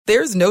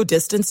There's no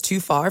distance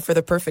too far for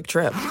the perfect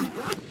trip.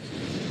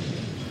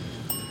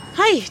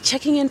 Hi,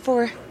 checking in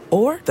for...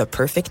 Or the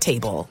perfect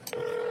table.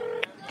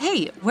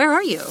 Hey, where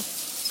are you?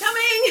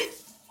 Coming!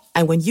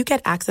 And when you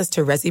get access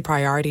to Resi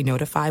Priority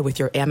Notify with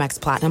your Amex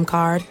Platinum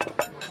card...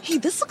 Hey,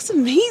 this looks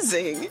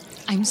amazing.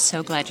 I'm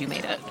so glad you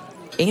made it.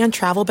 And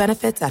travel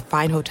benefits at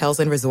fine hotels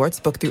and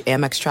resorts booked through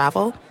Amex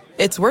Travel,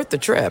 it's worth the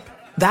trip.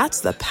 That's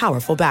the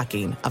powerful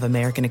backing of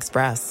American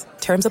Express.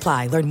 Terms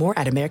apply. Learn more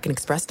at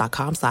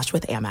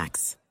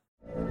americanexpress.com/withAmex.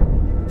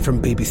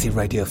 From BBC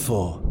Radio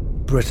 4,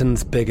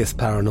 Britain's biggest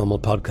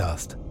paranormal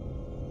podcast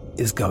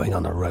is going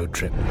on a road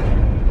trip.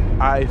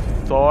 I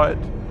thought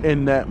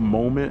in that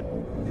moment,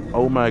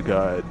 oh my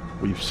God,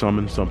 we've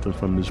summoned something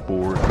from this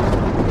board.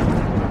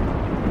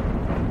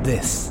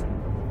 This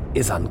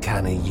is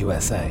Uncanny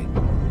USA.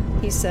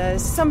 He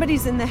says,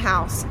 somebody's in the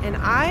house, and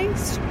I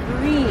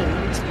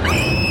screamed.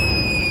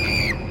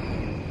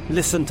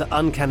 Listen to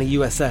Uncanny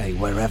USA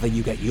wherever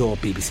you get your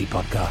BBC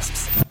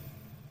podcasts,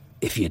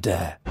 if you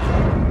dare.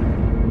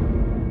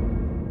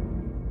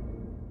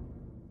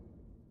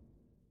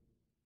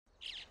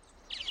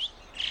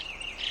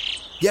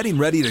 Getting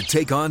ready to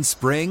take on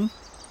spring?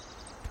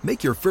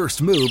 Make your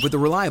first move with the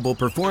reliable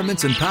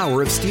performance and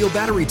power of Steel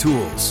battery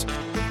tools.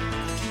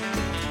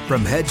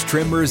 From hedge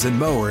trimmers and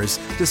mowers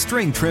to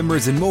string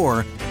trimmers and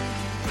more,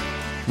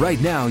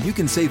 right now you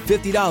can save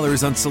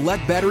 $50 on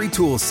select battery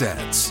tool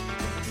sets.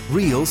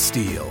 Real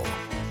Steel.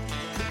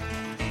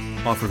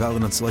 Offer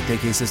valid on select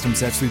AK system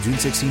sets through June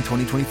 16,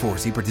 2024.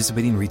 See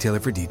participating retailer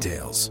for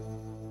details.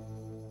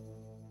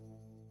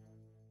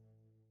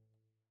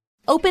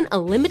 Open a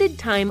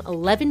limited-time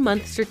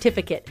 11-month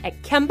certificate at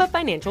Kemba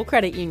Financial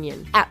Credit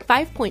Union. At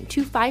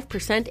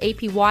 5.25%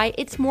 APY,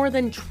 it's more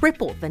than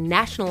triple the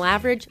national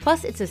average,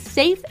 plus it's a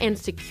safe and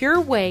secure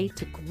way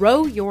to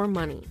grow your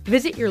money.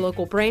 Visit your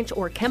local branch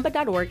or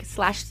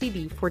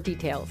kemba.org/CD for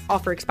details.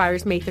 Offer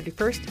expires May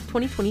 31st,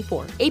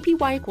 2024.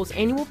 APY equals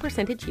annual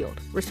percentage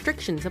yield.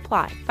 Restrictions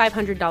apply.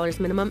 $500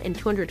 minimum and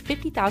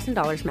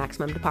 $250,000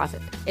 maximum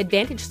deposit.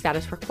 Advantage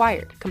status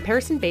required.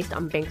 Comparison based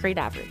on bank rate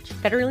average.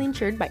 Federally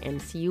insured by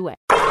NCUA.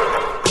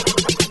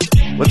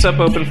 What's up,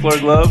 Open Floor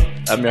Globe?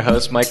 I'm your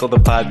host, Michael the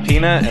Pod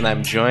Pina, and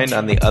I'm joined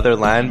on the other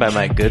line by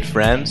my good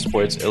friend,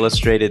 Sports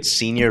Illustrated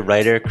senior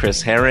writer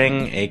Chris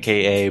Herring,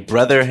 a.k.a.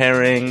 Brother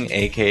Herring,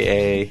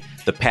 a.k.a.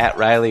 the Pat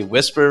Riley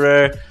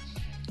Whisperer.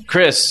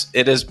 Chris,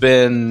 it has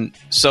been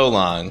so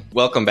long.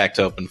 Welcome back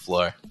to Open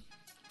Floor.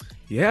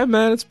 Yeah,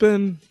 man, it's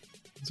been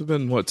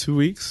what, 2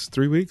 weeks,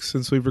 3 weeks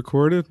since we've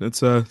recorded.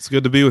 It's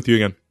good to be with you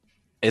again.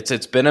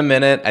 It's been a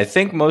minute. I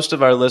think most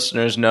of our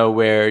listeners know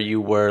where you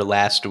were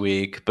last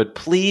week, but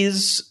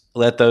please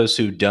let those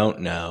who don't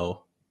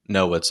know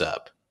what's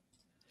up.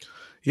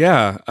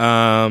 Yeah,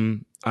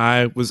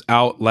 I was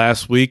out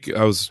last week.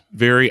 I was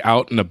very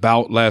out and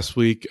about last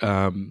week,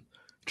 trying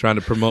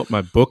to promote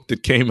my book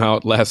that came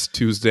out last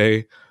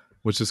Tuesday,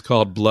 which is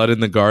called Blood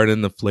in the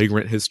Garden: The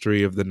Flagrant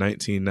History of the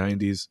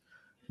 1990s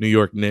New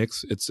York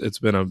Knicks. It's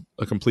been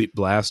a complete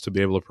blast to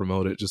be able to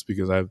promote it, just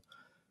because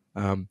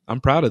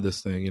I'm proud of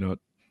this thing. You know,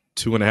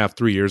 2.5,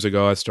 3 years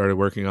ago, I started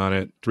working on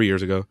it 3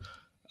 years ago.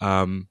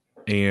 And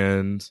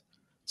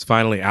it's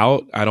finally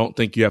out. I don't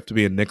think you have to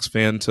be a Knicks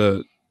fan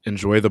to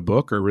enjoy the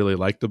book or really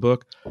like the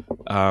book.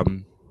 I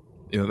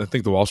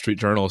think the Wall Street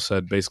Journal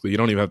said basically you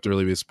don't even have to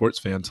really be a sports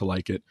fan to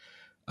like it.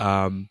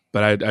 But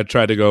I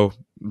tried to go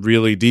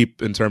really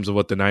deep in terms of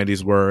what the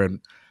 90s were and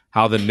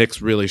how the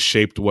Knicks really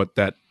shaped what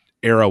that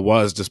era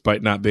was,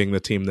 despite not being the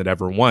team that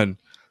ever won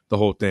the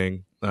whole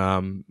thing.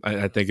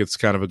 I think it's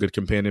kind of a good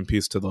companion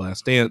piece to The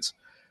Last Dance.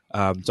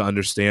 To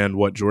understand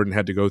what Jordan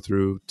had to go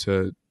through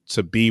to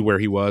be where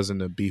he was and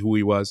to be who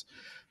he was.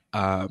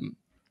 But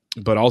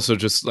also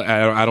just,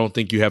 I don't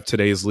think you have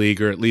today's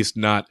league, or at least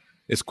not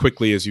as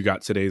quickly as you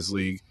got today's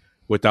league,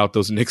 without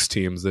those Knicks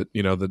teams that,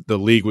 you know, the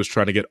league was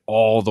trying to get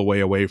all the way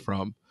away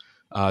from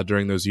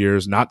during those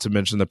years, not to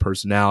mention the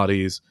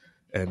personalities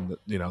and,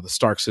 you know, the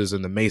Starkses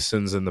and the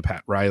Masons and the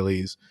Pat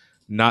Rileys,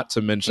 not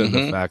to mention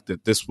the fact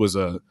that this was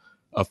a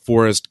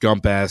Forrest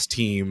Gump-ass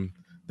team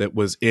that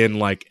was in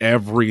like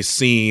every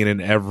scene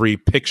and every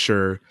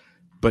picture,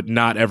 but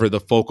not ever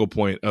the focal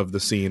point of the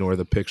scene or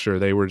the picture.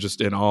 They were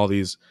just in all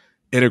these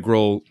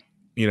integral,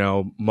 you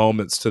know,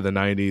 moments to the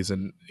 90s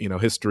and, you know,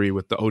 history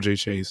with the OJ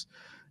chase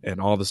and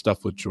all the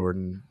stuff with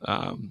Jordan,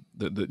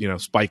 you know,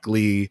 Spike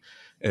Lee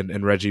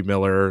and Reggie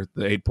Miller,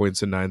 the 8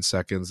 points in 9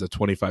 seconds, the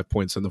 25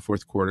 points in the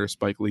fourth quarter,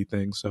 Spike Lee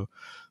thing. So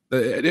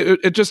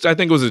it just, I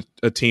think it was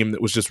a team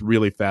that was just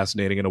really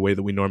fascinating in a way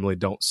that we normally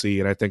don't see.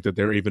 And I think that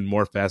they're even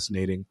more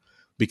fascinating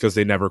because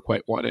they never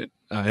quite won it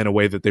in a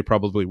way that they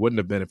probably wouldn't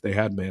have been if they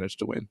had managed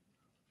to win.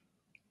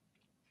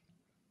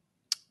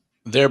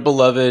 They're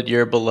beloved.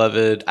 You're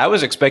beloved. I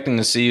was expecting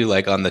to see you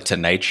like on the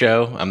Tonight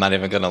Show. I'm not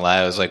even going to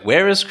lie. I was like,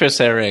 where is Chris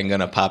Herring going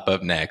to pop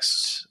up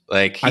next?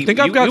 Like, I think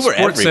I've got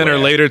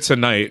SportsCenter later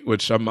tonight,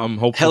 which I'm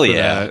hopeful Hell for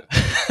yeah.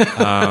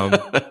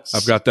 that.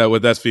 I've got that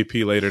with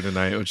SVP later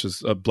tonight, which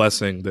is a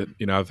blessing that,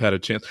 you know, I've had a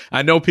chance.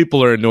 I know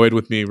people are annoyed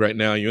with me right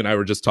now. You and I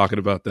were just talking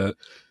about that.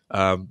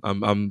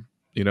 I'm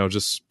you know,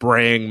 just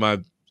spraying my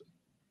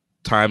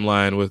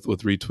timeline with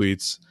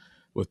retweets,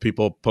 with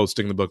people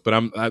posting the book. But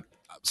I'm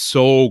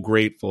so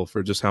grateful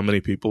for just how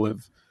many people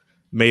have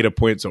made a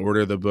point to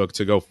order the book,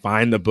 to go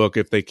find the book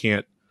if they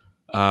can't,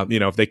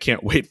 if they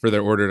can't wait for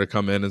their order to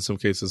come in some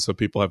cases. So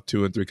people have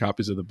 2 and 3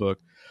 copies of the book.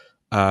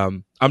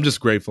 I'm just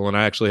grateful. And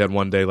I actually had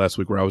one day last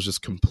week where I was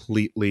just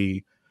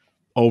completely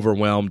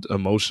overwhelmed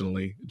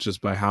emotionally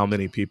just by how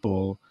many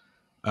people,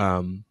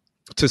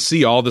 to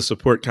see all the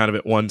support kind of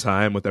at one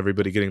time with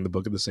everybody getting the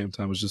book at the same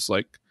time was just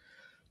like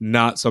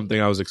not something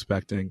I was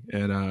expecting.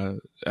 And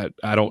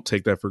I don't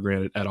take that for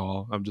granted at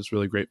all. I'm just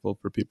really grateful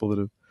for people that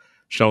have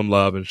shown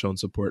love and shown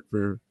support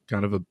for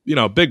kind of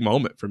a big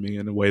moment for me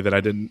in a way that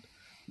I didn't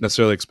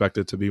necessarily expect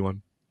it to be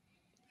one.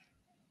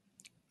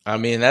 I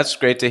mean, that's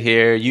great to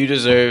hear. You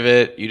deserve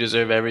it. You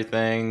deserve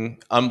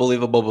everything.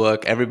 Unbelievable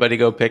book. Everybody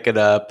go pick it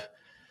up.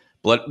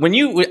 I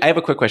have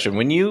a quick question.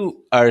 When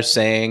you are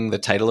saying the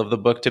title of the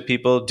book to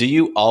people, do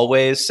you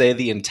always say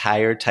the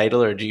entire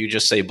title, or do you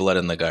just say Blood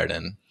in the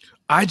Garden?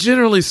 I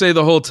generally say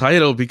the whole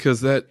title because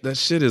that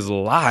shit is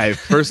live,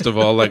 first of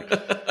all.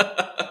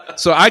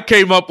 So I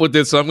came up with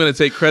this, so I'm going to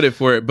take credit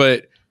for it.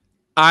 But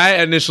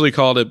I initially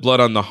called it Blood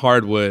on the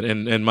Hardwood,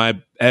 and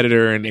my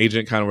editor and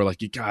agent kind of were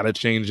like, you got to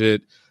change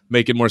it,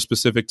 make it more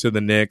specific to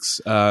the Knicks.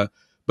 But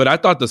I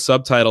thought the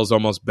subtitle is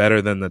almost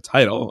better than the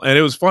title. And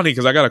it was funny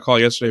because I got a call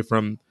yesterday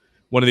from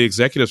one of the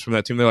executives from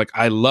that team. They're like,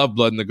 I love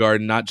Blood in the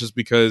Garden, not just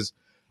because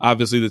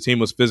obviously the team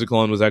was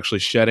physical and was actually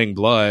shedding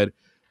blood,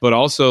 but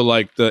also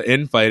like the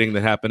infighting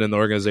that happened in the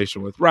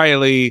organization with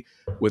Riley,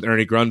 with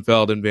Ernie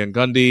Grunfeld and Van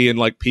Gundy, and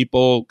like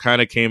people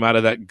kind of came out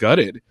of that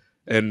gutted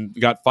and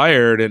got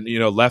fired and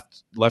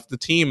left the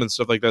team and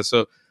stuff like that.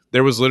 So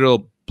there was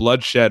literal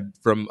bloodshed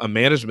from a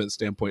management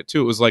standpoint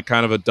too. It was like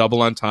kind of a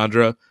double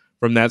entendre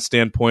from that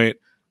standpoint.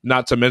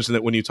 Not to mention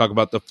that when you talk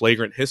about the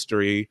flagrant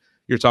history,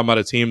 you're talking about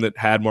a team that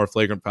had more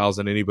flagrant fouls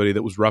than anybody,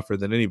 that was rougher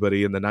than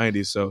anybody in the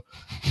 90s. So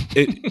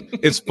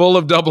it's full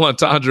of double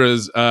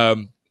entendres.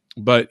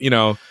 But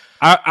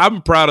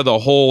I'm proud of the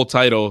whole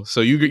title. So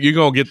you're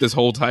going to get this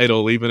whole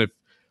title, even if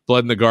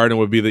Blood in the Garden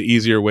would be the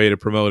easier way to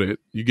promote it.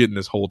 You're getting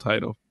this whole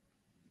title.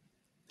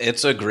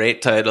 It's a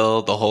great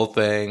title, the whole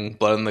thing,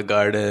 Blood in the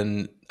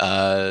Garden.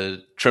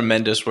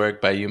 Tremendous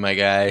work by you, my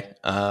guy.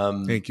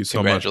 Thank you so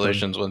much.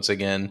 Congratulations once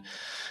again.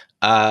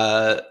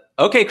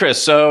 Okay,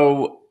 Chris.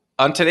 So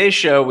on today's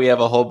show, we have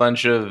a whole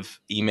bunch of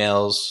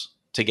emails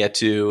to get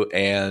to.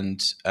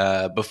 And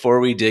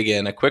before we dig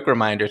in, a quick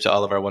reminder to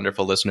all of our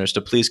wonderful listeners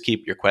to please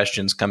keep your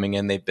questions coming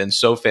in. They've been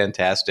so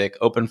fantastic.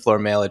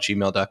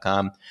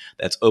 Openfloormail@gmail.com.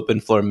 That's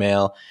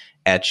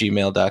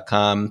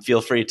openfloormail@gmail.com.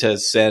 Feel free to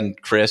send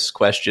Chris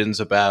questions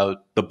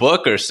about the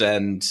book or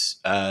send,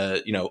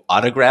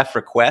 autograph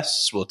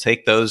requests. We'll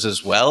take those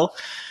as well.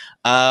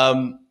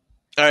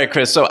 All right,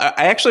 Chris. So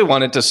I actually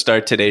wanted to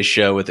start today's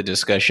show with a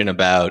discussion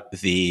about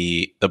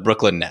the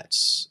Brooklyn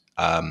Nets,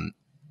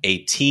 a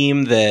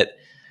team that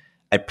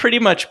I pretty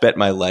much bet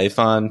my life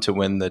on to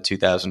win the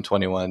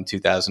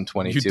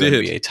 2021-2022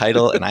 NBA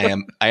title, and I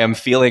am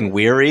feeling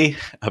weary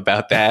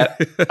about that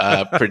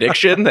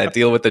prediction, that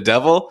deal with the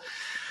devil.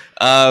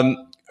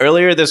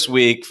 Earlier this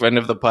week, friend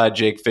of the pod,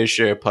 Jake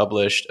Fisher,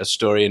 published a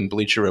story in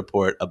Bleacher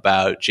Report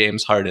about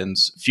James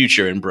Harden's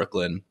future in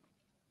Brooklyn,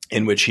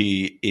 in which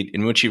he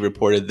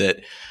reported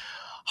that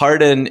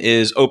Harden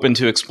is open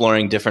to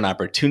exploring different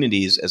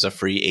opportunities as a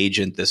free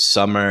agent this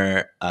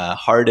summer.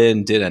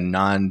 Harden did a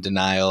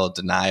non-denial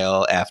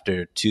denial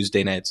after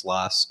Tuesday night's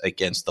loss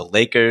against the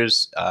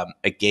Lakers,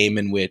 a game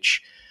in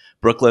which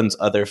Brooklyn's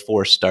other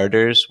 4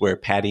 starters were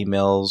Patty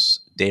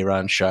Mills,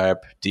 Day'Ron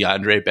Sharpe,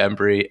 DeAndre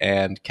Bembry,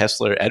 and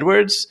Kessler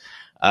Edwards.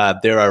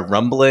 There are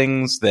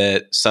rumblings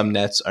that some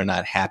Nets are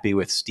not happy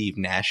with Steve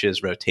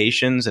Nash's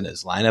rotations and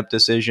his lineup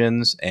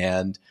decisions.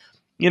 And,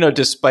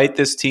 despite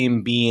this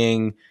team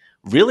being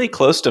really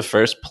close to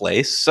first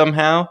place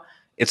somehow,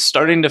 it's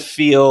starting to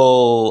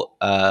feel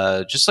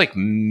just like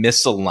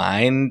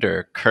misaligned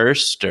or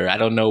cursed, or I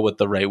don't know what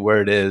the right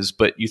word is,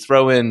 but you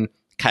throw in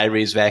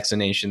Kyrie's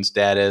vaccination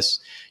status,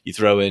 you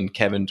throw in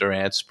Kevin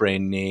Durant's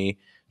sprained knee,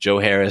 Joe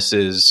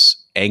Harris's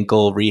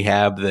ankle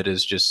rehab that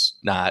is just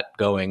not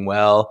going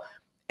well,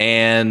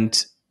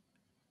 and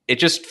it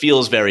just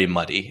feels very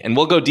muddy. And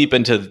we'll go deep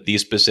into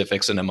these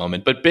specifics in a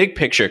moment. But big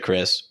picture,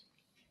 Chris,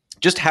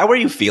 just how are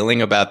you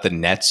feeling about the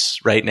Nets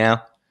right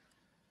now?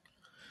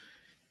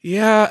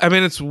 Yeah, I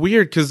mean, it's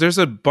weird because there's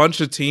a bunch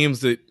of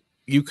teams that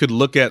you could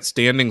look at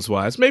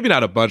standings-wise. Maybe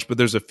not a bunch, but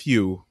there's a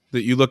few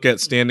that you look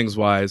at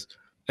standings-wise,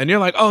 and you're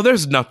like, oh,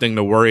 there's nothing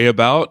to worry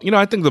about.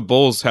 I think the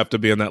Bulls have to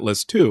be on that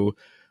list too,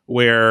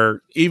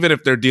 where even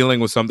if they're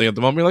dealing with something at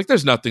the moment, you're like,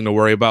 there's nothing to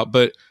worry about.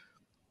 But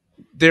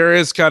there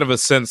is kind of a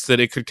sense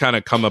that it could kind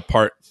of come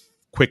apart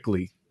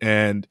quickly.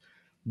 And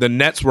the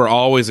Nets were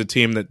always a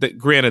team that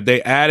granted,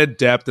 they added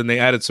depth and they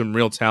added some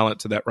real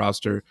talent to that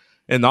roster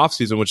in the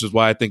offseason, which is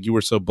why I think you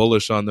were so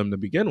bullish on them to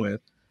begin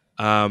with.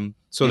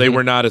 They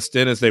were not as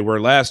thin as they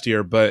were last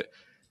year, but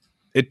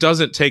it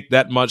doesn't take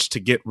that much to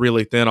get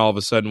really thin all of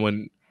a sudden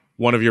when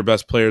one of your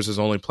best players is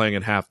only playing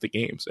in half the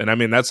games. And I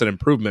mean, that's an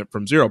improvement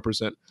from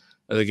 0%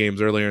 of the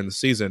games earlier in the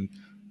season.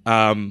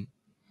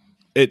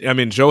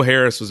 Joe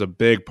Harris was a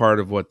big part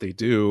of what they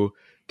do.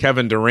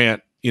 Kevin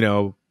Durant,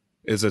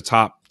 is a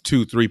top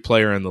 2-3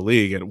 player in the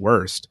league at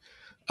worst.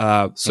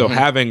 So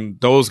having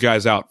those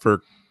guys out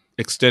for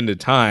extended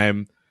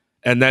time,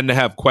 and then to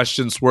have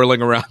questions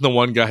swirling around the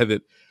one guy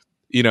that,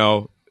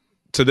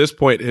 to this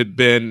point had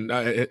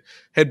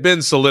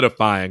been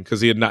solidifying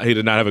because he did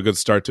not have a good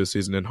start to a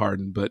season in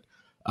Harden. But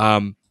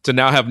to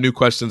now have new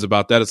questions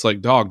about that, it's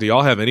like, dog, do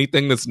y'all have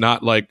anything that's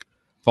not like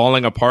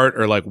falling apart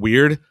or like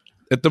weird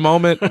at the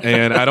moment?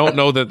 And I don't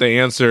know that the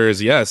answer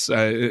is yes.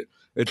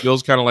 It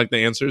feels kind of like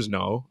the answer is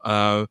no.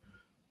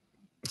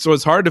 So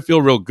it's hard to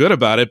feel real good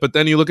about it. But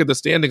then you look at the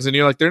standings and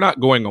you're like, they're not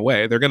going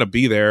away. They're going to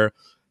be there.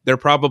 They're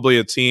probably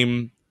a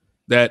team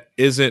that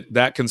isn't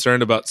that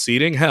concerned about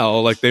seeding.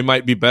 Hell, like they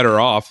might be better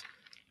off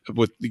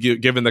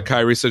given the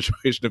Kyrie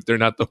situation if they're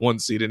not the 1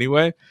 seed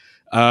anyway.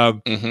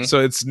 So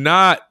it's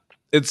not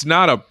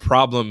a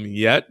problem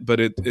yet, but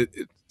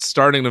it's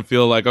starting to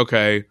feel like,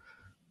 okay,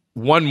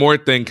 one more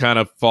thing kind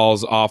of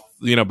falls off,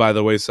 by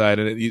the wayside,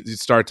 and you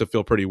start to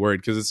feel pretty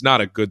worried because it's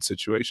not a good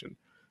situation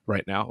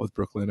right now with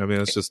Brooklyn. I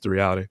mean, it's just the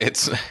reality.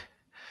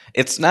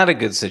 It's not a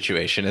good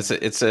situation.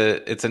 It's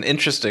an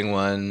interesting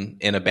one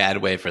in a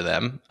bad way for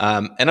them.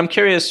 And I'm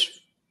curious,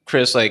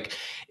 Chris, like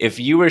if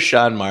you were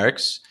Sean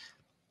Marks,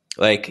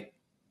 like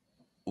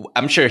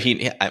I'm sure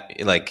he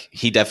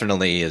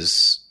definitely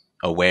is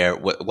aware,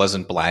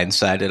 wasn't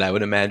blindsided, I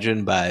would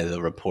imagine, by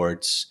the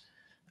reports.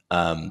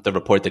 The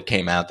report that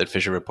came out that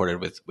Fisher reported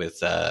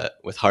with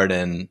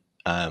Harden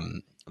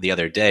the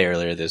other day,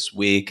 earlier this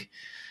week.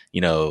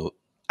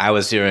 I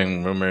was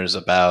hearing rumors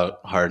about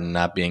Harden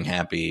not being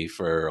happy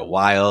for a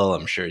while.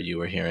 I'm sure you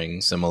were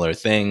hearing similar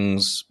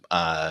things.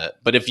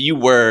 But if you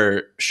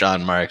were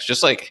Sean Marks,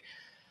 just like,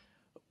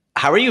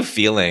 how are you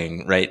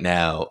feeling right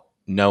now,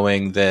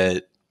 knowing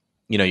that,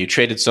 you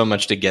traded so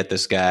much to get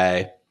this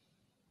guy,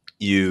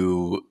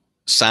 you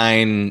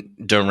sign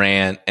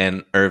Durant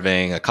and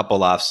Irving a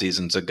couple off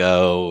seasons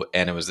ago,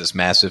 and it was this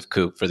massive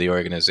coup for the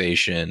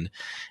organization.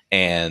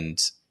 And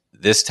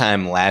this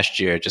time last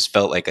year, it just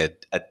felt like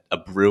a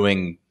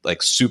brewing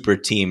like super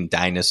team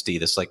dynasty,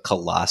 this like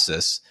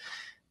colossus.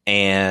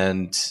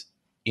 And,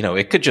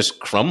 it could just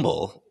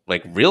crumble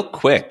like real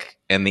quick.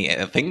 And the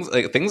things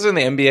in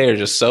the NBA are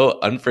just so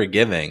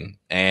unforgiving.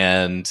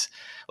 And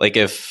like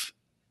if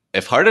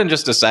Harden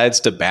just decides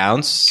to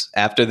bounce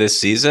after this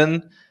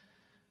season,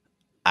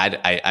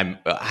 I'm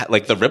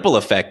like the ripple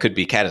effect could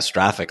be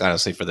catastrophic,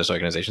 honestly, for this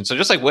organization. So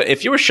just like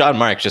if you were Sean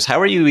Marks, just how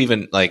are you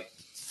even like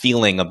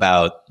feeling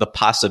about the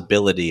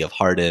possibility of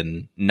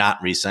Harden not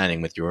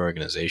re-signing with your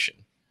organization?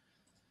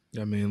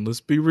 I mean,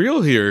 let's be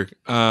real here.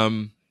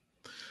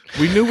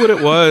 We knew what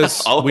it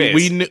was.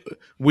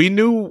 we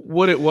knew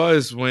what it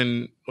was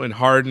when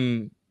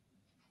Harden.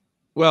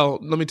 Well,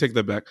 let me take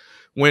that back.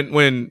 When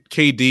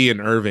KD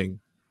and Irving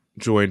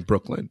joined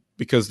Brooklyn,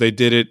 because they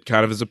did it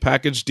kind of as a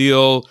package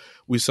deal.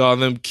 We saw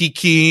them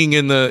kikiing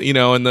in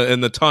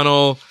the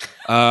tunnel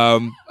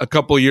a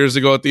couple years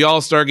ago at the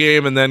All-Star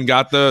game, and then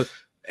got the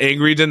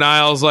angry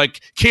denials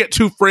like, can't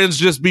two friends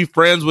just be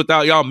friends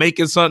without y'all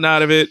making something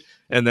out of it?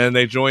 And then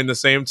they joined the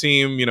same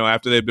team,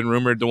 after they've been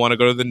rumored to want to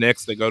go to the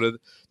Knicks, they go to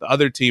the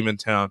other team in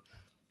town.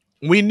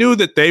 We knew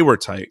that they were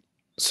tight.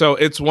 So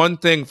it's one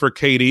thing for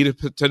KD to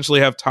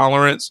potentially have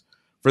tolerance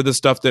for the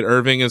stuff that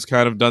Irving has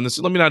kind of done. This,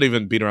 let me not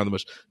even beat around the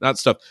bush. Not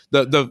stuff.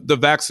 The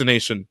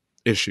vaccination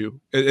issue.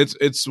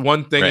 It's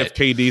one thing if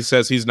KD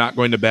says he's not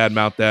going to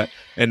badmouth that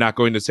and not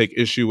going to take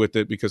issue with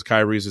it because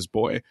Kyrie's his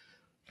boy.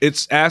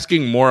 It's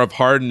asking more of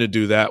Harden to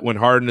do that when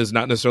Harden is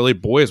not necessarily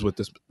boys with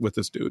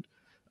this dude.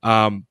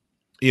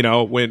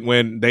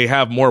 When they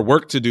have more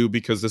work to do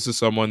because this is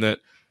someone that,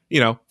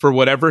 for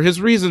whatever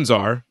his reasons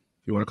are,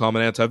 if you want to call him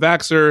an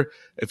anti-vaxxer,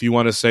 if you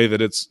want to say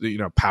that it's,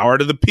 power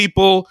to the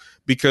people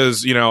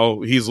because,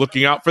 he's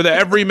looking out for the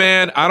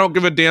everyman, I don't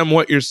give a damn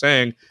what you're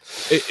saying.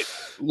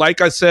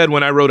 Like I said,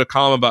 when I wrote a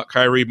column about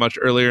Kyrie much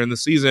earlier in the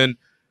season,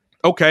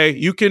 okay,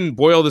 you can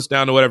boil this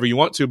down to whatever you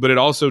want to, but it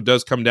also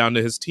does come down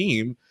to his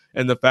team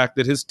and the fact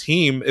that his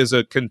team is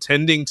a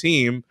contending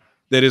team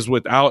that is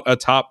without a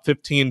top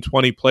 15,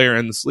 20 player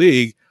in this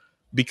league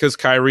because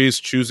Kyrie is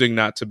choosing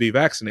not to be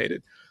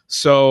vaccinated.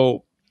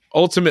 So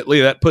ultimately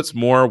that puts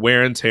more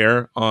wear and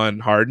tear on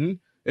Harden.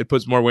 It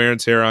puts more wear and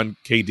tear on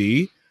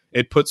KD.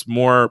 It puts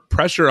more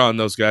pressure on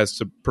those guys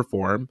to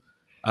perform.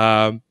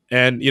 And,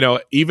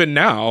 even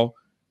now,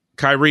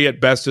 Kyrie at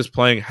best is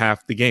playing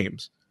half the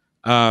games.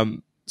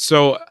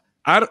 So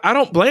I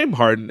don't blame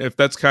Harden if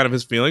that's kind of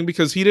his feeling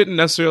because he didn't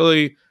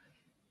necessarily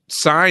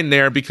sign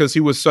there because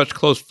he was such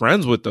close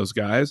friends with those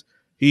guys.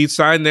 He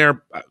signed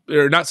there,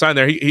 or not signed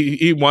there.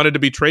 He wanted to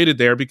be traded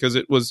there because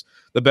it was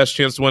the best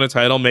chance to win a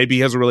title. Maybe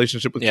he has a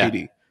relationship with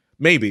KD.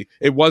 Maybe.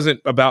 It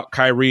wasn't about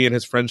Kyrie and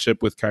his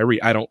friendship with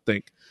Kyrie, I don't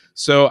think.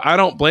 So I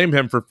don't blame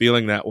him for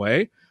feeling that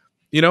way.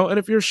 And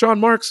if you're Sean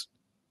Marks,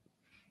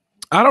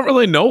 I don't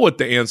really know what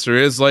the answer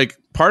is. Like,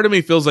 part of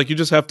me feels like you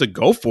just have to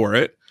go for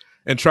it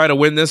and try to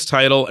win this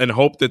title and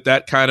hope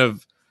that kind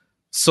of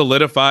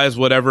solidifies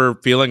whatever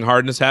feeling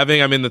Harden is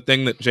having. I mean, the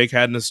thing that Jake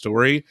had in his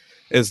story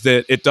is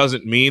that it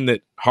doesn't mean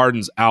that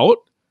Harden's out.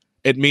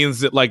 It means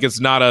that like it's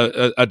not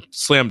a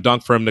slam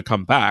dunk for him to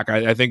come back.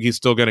 I think he's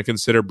still going to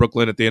consider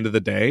Brooklyn at the end of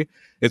the day.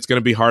 It's going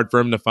to be hard for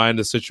him to find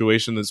a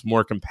situation that's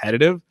more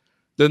competitive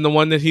than the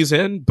one that he's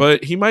in,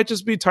 but he might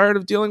just be tired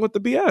of dealing with the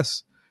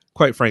BS,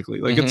 quite frankly.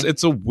 Like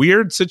it's a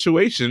weird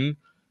situation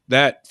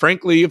that,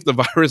 frankly, if the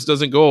virus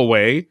doesn't go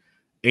away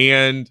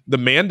and the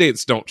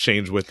mandates don't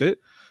change with it,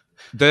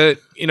 that,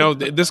 you know,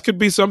 this could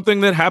be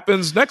something that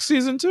happens next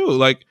season too.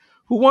 Like,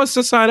 who wants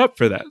to sign up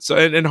for that? So,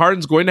 and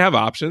Harden's going to have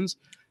options.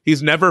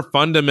 He's never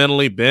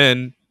fundamentally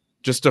been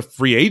just a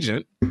free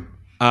agent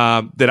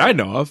that I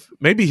know of.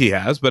 Maybe he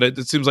has, but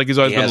it seems like he's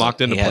always been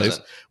locked into place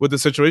with the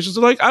situation.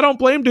 So, like, I don't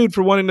blame dude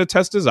for wanting to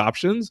test his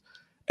options.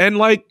 And,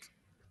 like,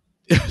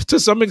 to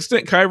some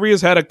extent, Kyrie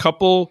has had a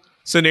couple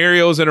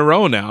scenarios in a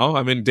row now.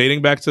 I mean,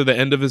 dating back to the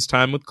end of his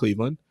time with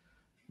Cleveland,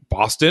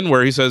 Boston,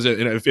 where he says,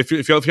 you know,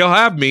 if you'll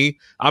have me,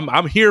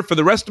 I'm here for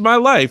the rest of my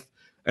life.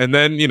 And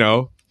then, you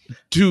know,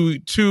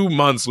 two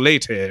months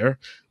later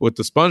with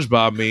the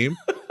SpongeBob meme.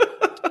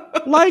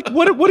 Like,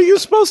 what are you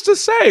supposed to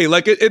say?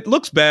 Like, it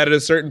looks bad at a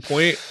certain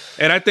point,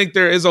 and I think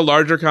there is a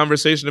larger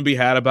conversation to be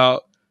had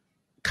about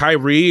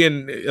Kyrie,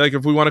 and like,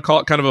 if we want to call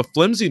it kind of a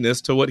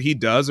flimsiness to what he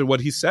does or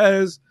what he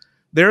says,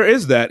 there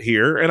is that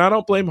here, and I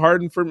don't blame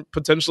Harden for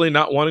potentially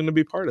not wanting to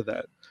be part of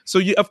that. So,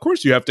 of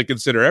course, you have to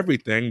consider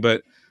everything,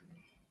 but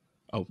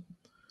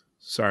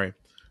sorry.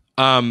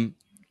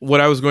 What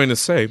I was going to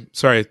say,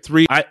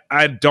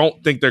 I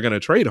don't think they're going to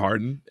trade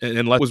Harden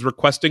unless was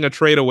requesting a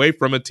trade away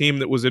from a team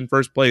that was in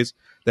first place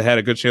that had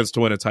a good chance to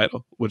win a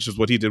title, which is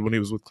what he did when he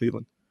was with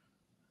Cleveland.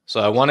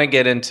 So I want to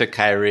get into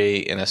Kyrie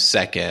in a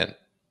second,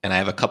 and I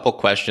have a couple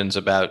questions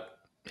about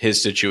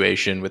his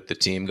situation with the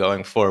team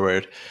going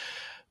forward.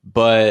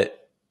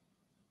 But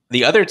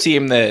the other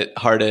team that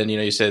Harden, you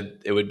know, you said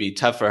it would be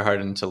tough for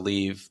Harden to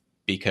leave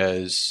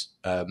because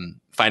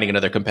finding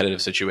another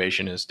competitive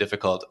situation is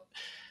difficult.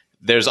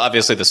 There's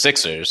obviously the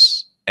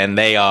Sixers, and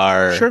they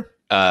are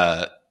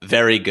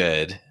very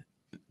good,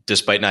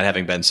 despite not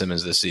having Ben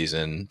Simmons this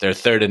season. They're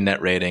third in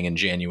net rating in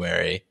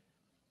January.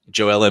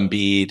 Joel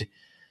Embiid,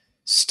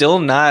 still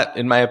not,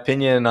 in my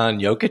opinion, on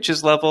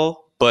Jokic's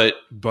level, but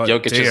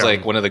Jokic is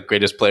like one of the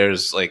greatest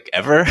players like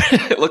ever,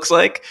 it looks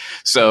like.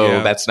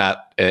 So that's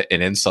not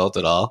an insult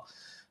at all.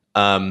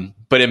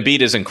 But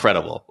Embiid is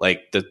incredible.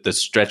 Like the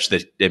stretch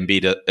that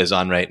Embiid is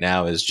on right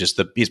now is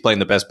just he's playing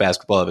the best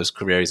basketball of his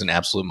career. He's an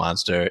absolute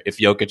monster. If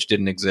Jokic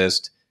didn't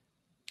exist,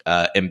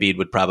 Embiid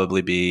would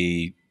probably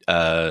be,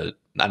 I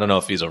don't know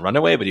if he's a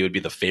runaway, but he would be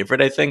the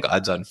favorite, I think,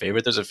 odds-on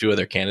favorite. There's a few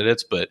other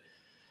candidates, but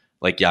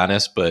like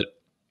Giannis, but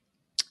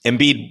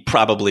Embiid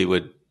probably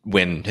would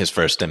win his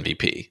first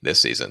MVP this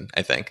season,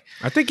 I think.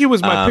 I think he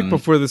was my pick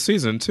before the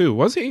season, too.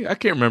 Was he? I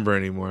can't remember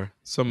anymore.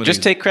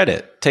 Just take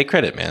credit. Take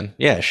credit, man.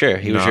 Yeah, sure.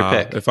 He was your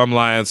pick. If I'm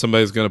lying,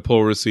 somebody's going to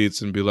pull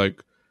receipts and be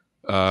like,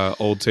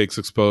 old takes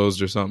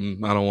exposed or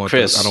something. I don't want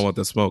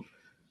that smoke.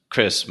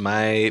 Chris,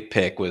 my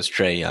pick was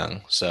Trae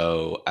Young.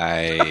 So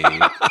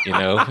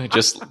I,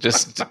 just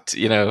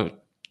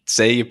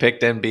say you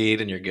picked Embiid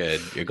and you're good.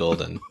 You're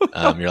golden.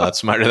 You're a lot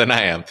smarter than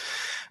I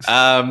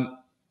am.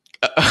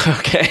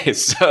 Okay,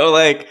 so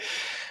like,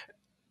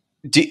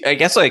 I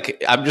guess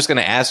like I'm just going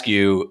to ask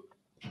you: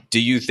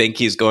 do you think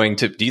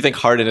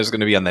Harden is going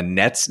to be on the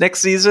Nets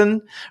next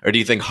season, or do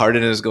you think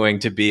Harden is going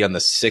to be on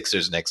the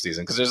Sixers next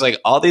season? Because there's like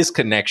all these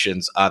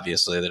connections,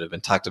 obviously, that have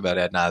been talked about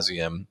ad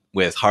nauseum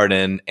with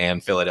Harden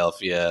and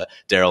Philadelphia,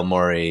 Daryl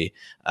Morey,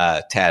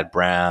 Tad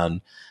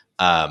Brown,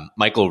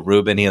 Michael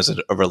Rubin. He has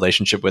a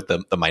relationship with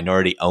the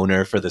minority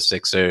owner for the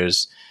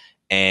Sixers,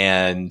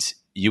 and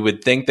you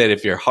would think that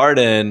if you're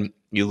Harden,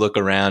 you look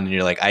around and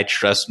you're like, I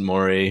trust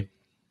Morey.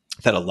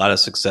 I've had a lot of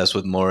success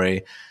with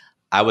Morey.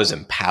 I was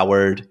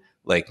empowered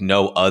like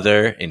no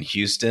other in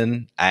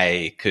Houston.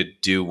 I could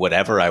do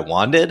whatever I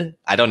wanted.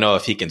 I don't know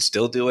if he can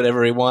still do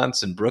whatever he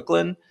wants in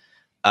Brooklyn.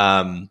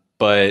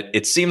 But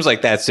it seems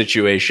like that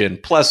situation,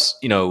 plus,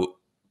 you know,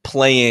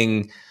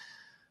 playing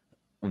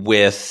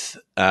with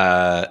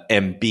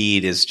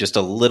Embiid is just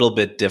a little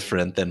bit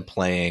different than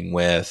playing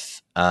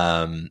with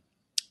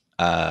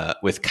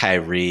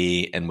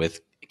Kyrie and with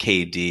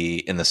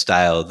KD in the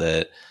style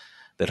that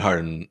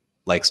Harden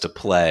likes to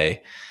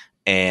play.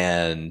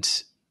 And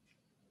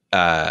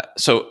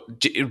so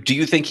do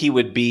you think he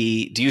will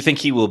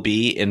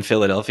be in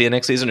Philadelphia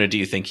next season, or do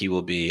you think he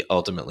will be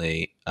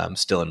ultimately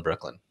still in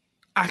Brooklyn?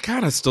 I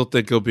kind of still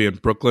think he'll be in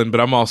Brooklyn,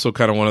 but I'm also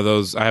kind of one of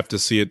those, I have to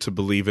see it to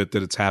believe it,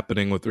 that it's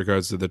happening with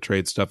regards to the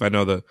trade stuff. I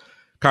know the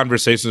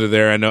conversations are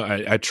there. I know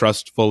I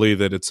trust fully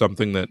that it's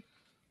something that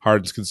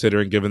Harden's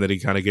considering, given that he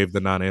kind of gave the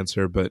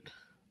non-answer, but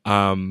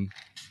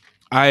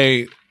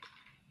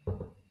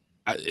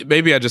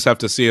maybe I just have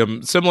to see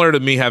him, similar to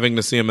me having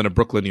to see him in a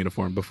Brooklyn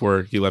uniform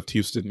before he left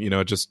Houston. You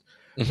know, just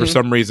for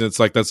some reason, it's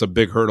like that's a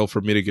big hurdle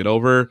for me to get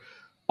over.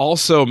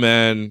 Also,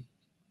 man,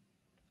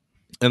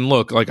 and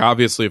look, like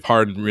obviously, if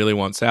Harden really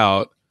wants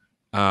out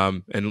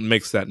and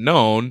makes that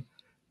known,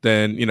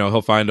 then you know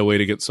he'll find a way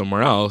to get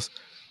somewhere else.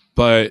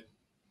 But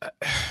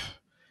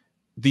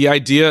the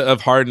idea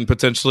of Harden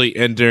potentially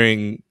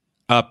ending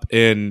up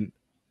in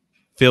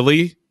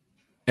Philly,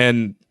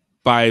 and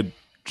by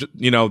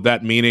that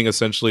meaning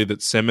essentially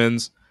that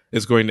Simmons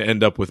is going to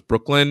end up with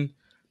Brooklyn.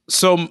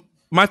 So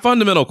my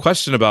fundamental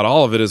question about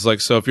all of it is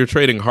so if you're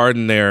trading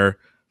Harden there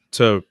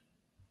to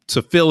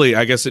Philly,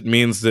 I guess it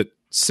means that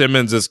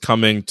Simmons is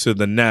coming to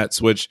the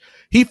Nets, which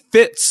he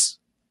fits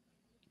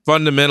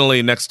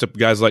fundamentally next to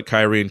guys like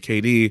Kyrie and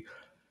KD.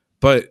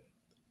 But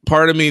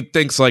part of me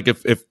thinks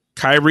if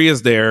Kyrie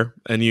is there,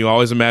 and you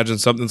always imagine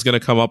something's going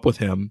to come up with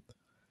him,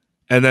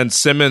 and then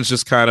Simmons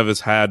just kind of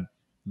has had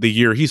the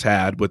year he's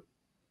had with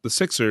the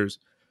Sixers,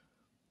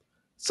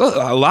 it's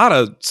a lot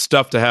of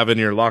stuff to have in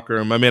your locker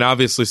room. I mean,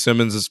 obviously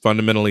Simmons is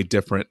fundamentally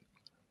different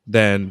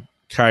than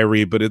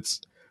Kyrie, but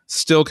it's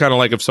still kind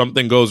of if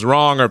something goes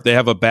wrong or if they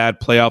have a bad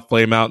playoff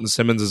flame out and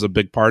Simmons is a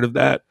big part of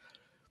that,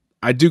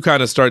 I do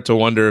kind of start to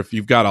wonder if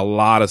you've got a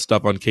lot of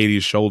stuff on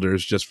KD's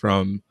shoulders just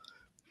from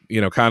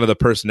kind of the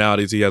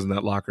personalities he has in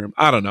that locker room.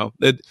 I don't know.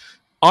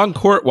 On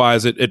court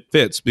wise, it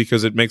fits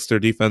because it makes their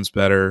defense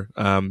better.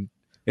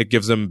 It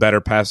gives them better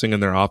passing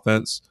in their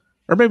offense,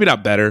 or maybe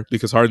not better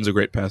because Harden's a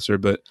great passer.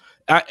 But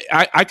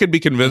I could be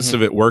convinced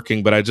of it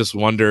working. But I just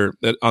wonder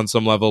that on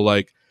some level,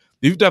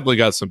 you've definitely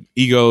got some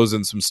egos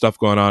and some stuff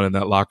going on in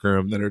that locker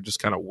room that are just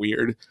kind of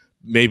weird,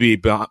 maybe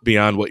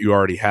beyond what you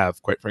already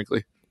have. Quite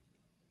frankly,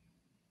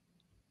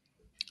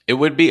 it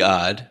would be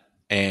odd,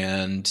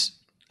 and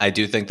I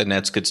do think the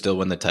Nets could still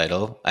win the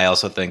title. I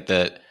also think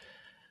that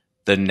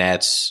the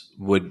Nets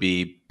would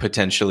be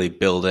potentially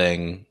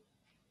building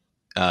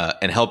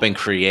and helping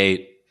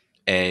create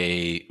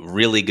a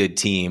really good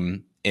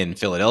team in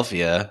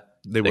Philadelphia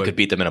that could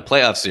beat them in a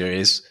playoff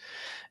series,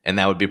 and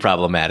that would be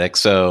problematic.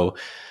 So,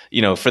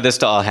 for this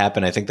to all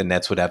happen, I think the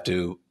Nets would have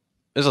to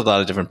 – there's a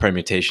lot of different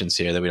permutations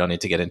here that we don't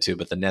need to get into,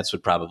 but the Nets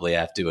would probably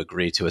have to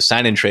agree to a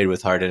sign-and-trade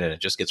with Harden, and it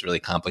just gets really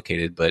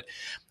complicated. But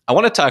I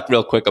want to talk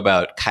real quick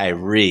about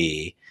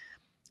Kyrie,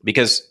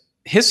 because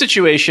his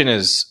situation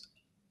is,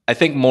 I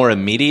think, more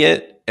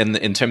immediate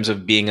in terms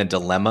of being a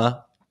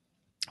dilemma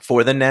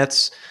for the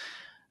Nets.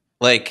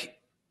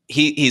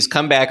 He's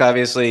come back,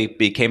 obviously.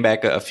 He came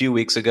back a few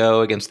weeks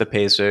ago against the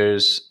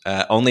Pacers,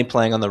 only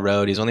playing on the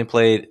road. He's only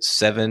played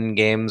 7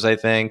 games, I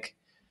think.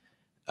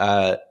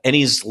 And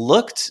he's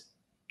looked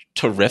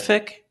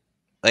terrific.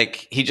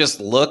 He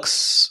just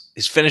looks,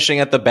 he's finishing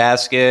at the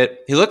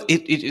basket. He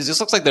just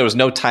looks like there was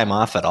no time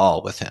off at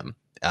all with him.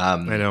 I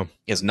know.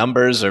 His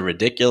numbers are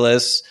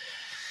ridiculous.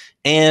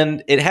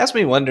 And it has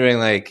me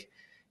wondering,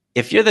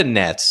 if you're the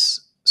Nets,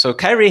 so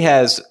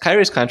Kyrie's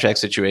contract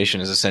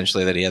situation is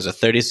essentially that he has a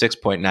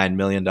 $36.9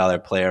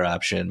 million player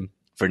option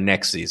for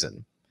next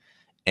season.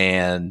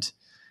 And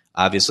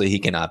obviously he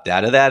can opt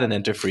out of that and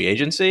enter free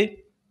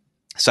agency,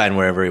 sign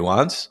wherever he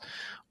wants,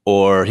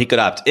 or he could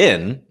opt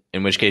in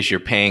which case you're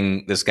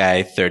paying this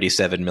guy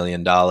 $37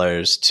 million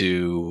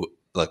to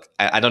look.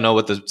 I don't know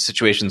what the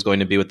situation is going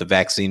to be with the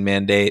vaccine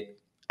mandate.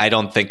 I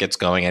don't think it's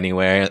going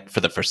anywhere for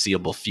the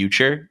foreseeable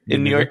future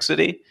in New York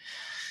City.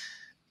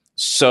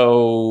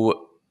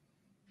 So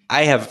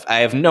I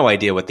have no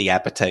idea what the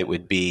appetite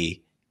would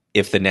be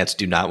if the Nets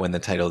do not win the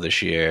title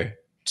this year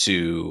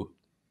to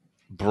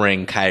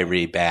bring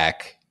Kyrie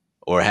back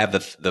or have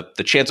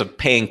the chance of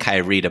paying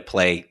Kyrie to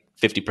play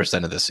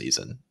 50% of the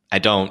season. I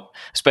don't,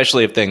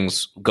 especially if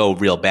things go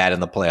real bad in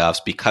the playoffs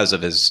because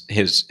of his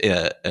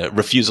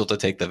refusal to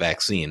take the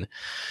vaccine.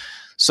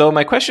 So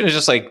my question is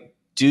just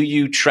do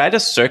you try to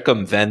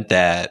circumvent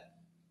that,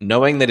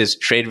 knowing that his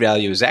trade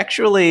value is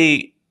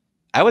actually,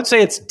 I would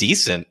say it's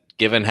decent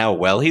given how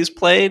well he's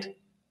played,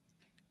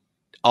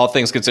 all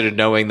things considered,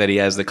 knowing that he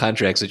has the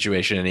contract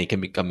situation and he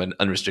can become an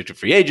unrestricted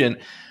free agent.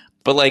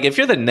 But if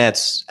you're the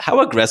Nets,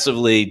 how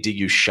aggressively do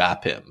you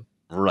shop him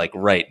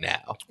right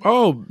now?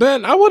 Oh,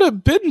 Ben, I would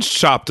have been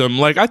shopped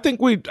him. I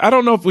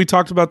don't know if we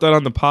talked about that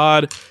on the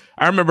pod.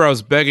 I remember I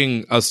was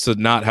begging us to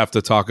not have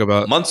to talk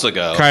about months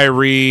ago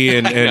Kyrie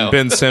and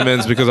Ben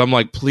Simmons, because I'm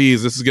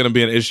please, this is going to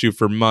be an issue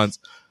for months.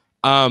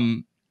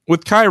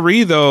 With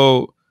Kyrie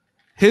though,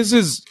 his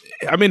is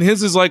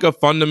a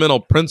fundamental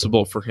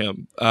principle for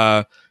him,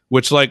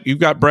 which you've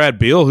got Brad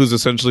Beal, who's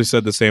essentially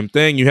said the same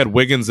thing. You had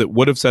Wiggins that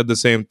would have said the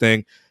same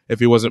thing if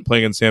he wasn't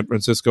playing in San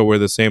Francisco, where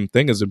the same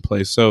thing is in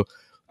place. So,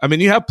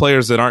 you have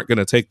players that aren't going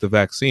to take the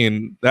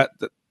vaccine. That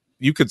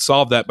you could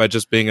solve that by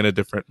just being in a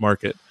different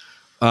market.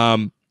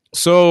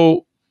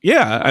 So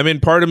yeah,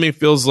 part of me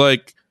feels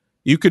like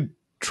you could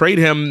trade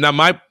him. Now,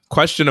 my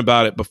question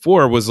about it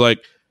before was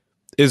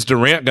is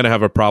Durant going to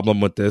have a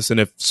problem with this?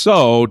 And if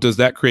so, does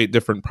that create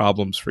different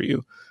problems for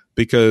you?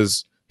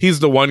 Because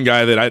he's the one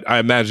guy that I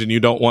imagine you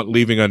don't want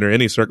leaving under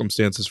any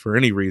circumstances for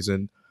any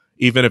reason,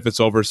 even if it's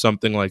over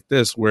something like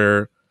this,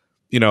 where,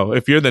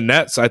 if you're the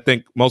Nets, I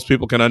think most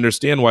people can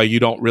understand why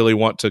you don't really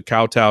want to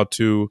kowtow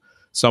to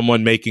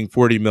someone making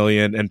 $40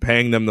 million and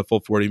paying them the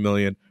full $40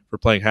 million for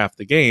playing half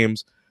the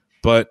games.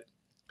 But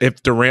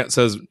if Durant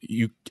says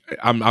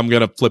I'm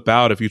going to flip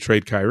out if you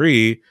trade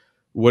Kyrie,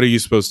 what are you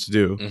supposed to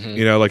do?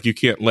 You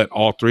can't let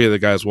all three of the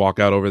guys walk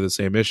out over the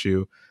same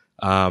issue.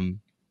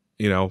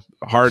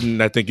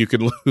 Harden, I think you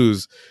can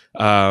lose.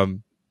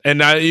 And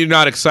you're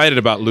not excited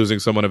about losing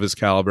someone of his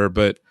caliber,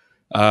 but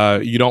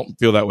you don't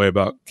feel that way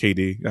about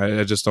KD.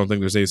 I just don't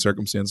think there's any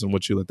circumstance in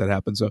which you let that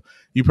happen. So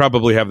you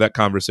probably have that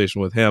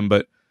conversation with him,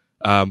 but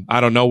I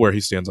don't know where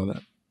he stands on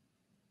that.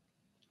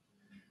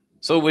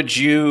 So would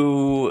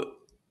you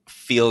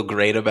feel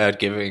great about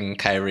giving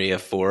Kyrie a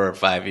 4 or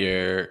 5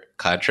 year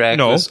contract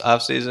this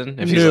offseason?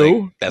 If he's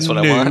like, that's what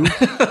I want.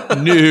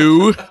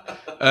 No.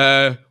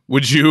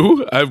 Would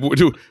you?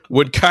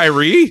 Would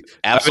Kyrie?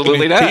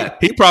 Absolutely not.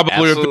 He probably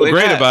would feel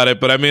great about it,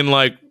 but I mean,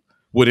 like,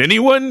 would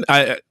anyone?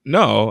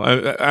 No.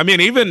 I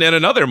mean, even in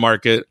another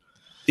market,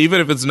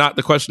 even if it's not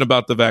the question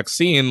about the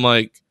vaccine,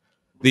 like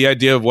the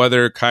idea of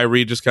whether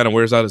Kyrie just kind of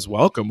wears out his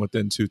welcome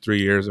within 2-3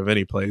 years of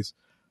any place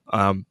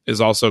is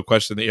also a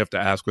question that you have to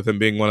ask with him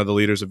being one of the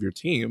leaders of your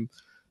team.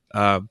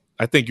 I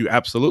think you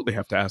absolutely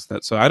have to ask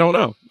that. So I don't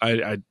know.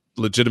 I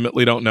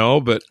legitimately don't know.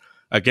 But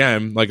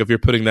again, like if you're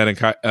putting that in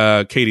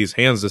Katie's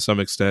hands to some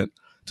extent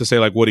to say,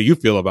 like, what do you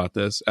feel about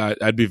this?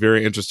 I'd be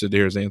very interested to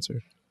hear his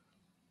answer.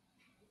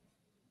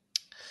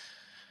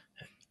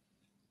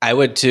 I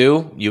would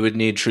too. You would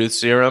need truth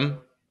serum.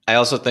 I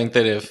also think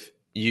that if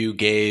you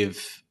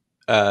gave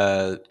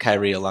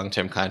Kyrie a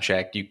long-term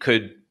contract, you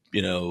could,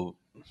 to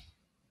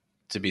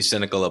be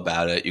cynical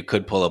about it, you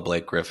could pull a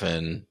Blake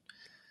Griffin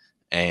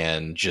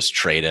and just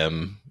trade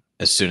him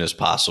as soon as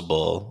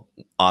possible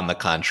on the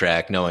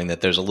contract, knowing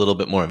that there's a little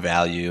bit more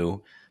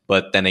value.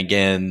 But then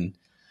again,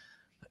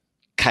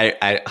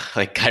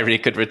 Kyrie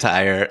could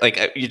retire. Like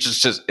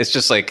it's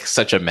just like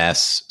such a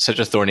mess, such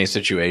a thorny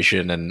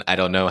situation, and I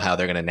don't know how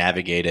they're going to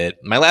navigate it.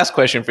 My last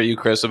question for you,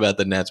 Chris, about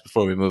the Nets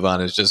before we move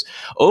on is just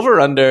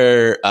over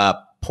under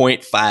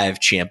 0.5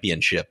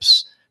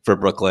 championships for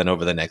Brooklyn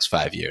over the next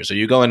 5 years. Are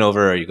you going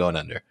over or are you going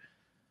under?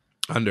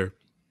 Under.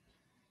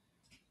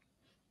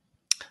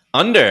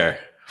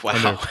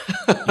 Wow.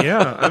 Under.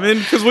 Yeah. I mean,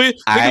 because we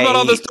think about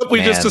all the stuff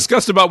we just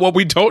discussed about what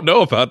we don't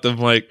know about them.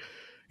 Like,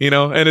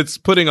 and it's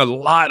putting a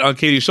lot on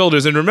Katie's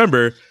shoulders. And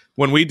remember,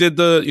 when we did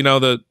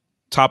the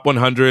top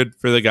 100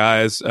 for the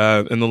guys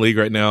in the league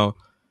right now,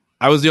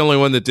 I was the only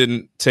one that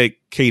didn't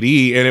take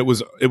KD, and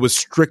it was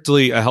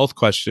strictly a health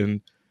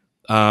question.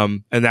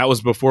 And that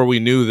was before we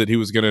knew that he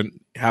was going to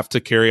have to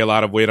carry a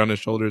lot of weight on his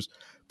shoulders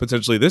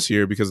potentially this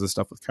year because of the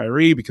stuff with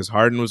Kyrie, because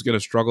Harden was going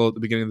to struggle at the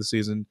beginning of the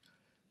season.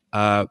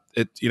 I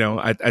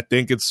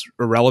think it's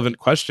a relevant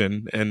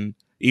question. And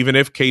even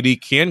if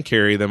KD can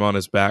carry them on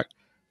his back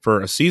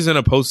for a season,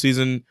 a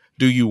postseason,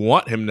 do you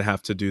want him to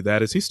have to do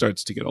that as he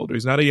starts to get older?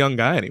 He's not a young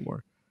guy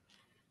anymore.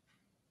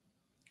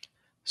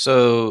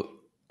 So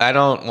I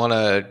don't want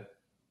to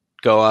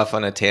go off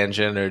on a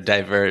tangent or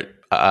divert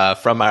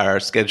from our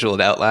scheduled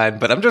outline,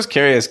 but I'm just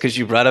curious because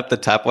you brought up the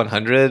top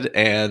 100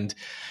 and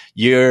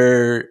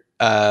your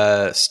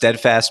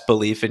steadfast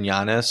belief in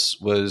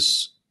Giannis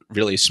was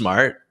really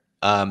smart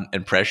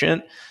and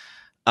prescient.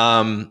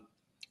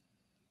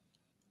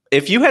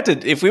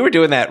 If we were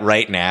doing that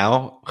right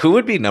now, who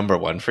would be number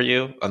one for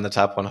you on the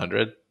top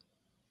 100?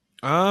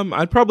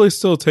 I'd probably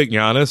still take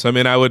Giannis. I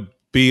mean, I would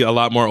be a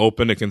lot more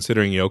open to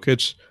considering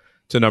Jokic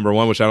to number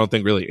one, which I don't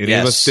think really any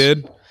of us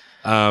did.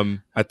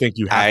 I think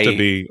you have to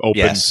be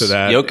open to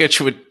that.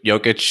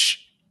 Jokic.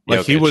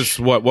 He was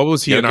what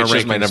was he Jokic in our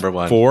rankings? My number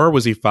one. 4?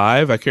 Was he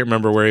 5? I can't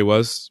remember where he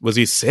was. Was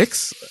he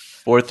 6?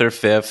 4th or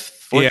 5th?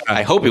 Yeah.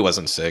 I hope he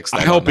wasn't 6th.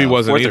 I hope he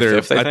wasn't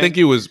either. 5th, I think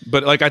he was,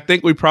 but I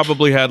think we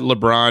probably had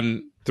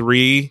LeBron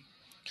 3,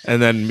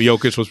 and then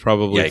Jokic was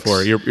probably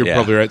 4. You're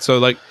probably right. So I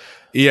mean,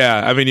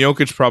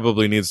 Jokic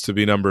probably needs to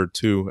be number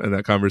 2 in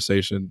that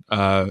conversation.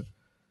 And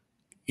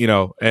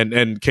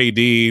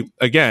KD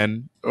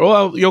again.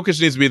 Well,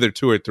 Jokic needs to be either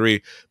 2 or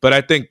 3, but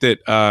I think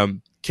that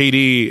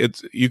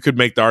KD, you could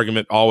make the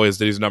argument always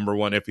that he's number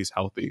 1 if he's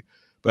healthy.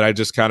 But I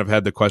just kind of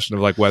had the question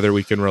of like whether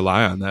we can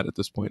rely on that at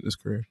this point in his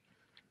career.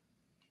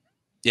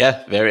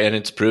 Yeah, and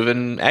it's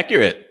proven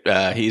accurate.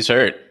 He's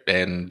hurt,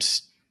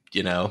 and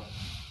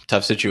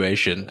tough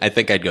situation. I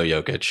think I'd go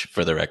Jokic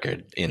for the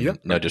record.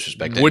 No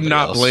disrespect to would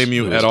not blame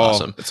you at all.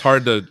 Awesome. It's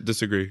hard to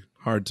disagree.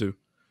 Hard to.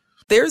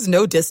 There's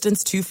no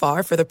distance too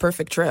far for the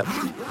perfect trip.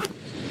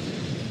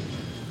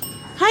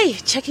 Hi,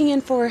 checking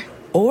in for...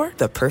 Or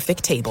the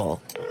perfect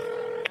table.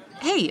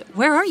 Hey,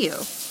 where are you?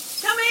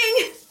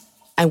 Coming!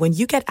 And when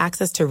you get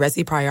access to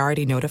Resi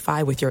Priority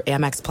Notify with your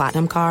Amex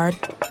Platinum card...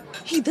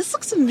 Hey, this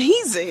looks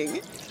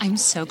amazing. I'm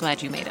so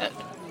glad you made it.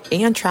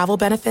 And travel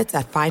benefits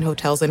at fine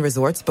hotels and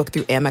resorts booked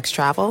through Amex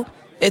Travel,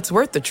 it's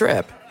worth the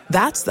trip.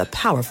 That's the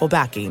powerful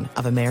backing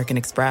of American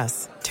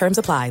Express. Terms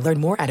apply. Learn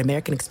more at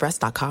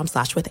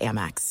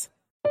americanexpress.com/withAmex.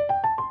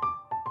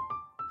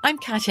 I'm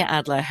Katya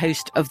Adler,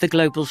 host of The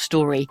Global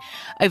Story.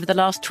 Over the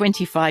last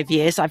 25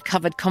 years, I've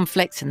covered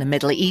conflicts in the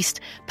Middle East,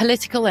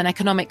 political and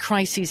economic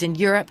crises in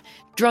Europe,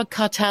 drug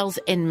cartels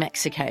in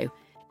Mexico.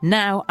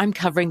 Now I'm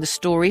covering the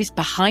stories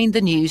behind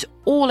the news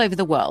all over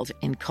the world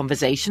in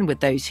conversation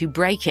with those who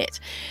break it.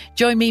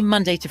 Join me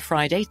Monday to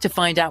Friday to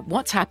find out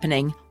what's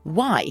happening,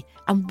 why,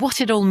 and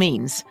what it all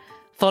means.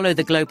 Follow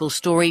The Global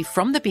Story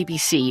from the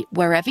BBC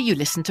wherever you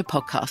listen to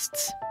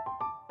podcasts.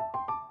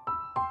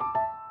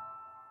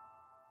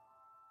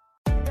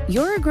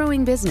 You're a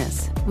growing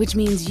business, which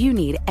means you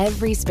need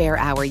every spare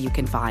hour you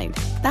can find.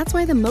 That's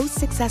why the most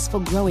successful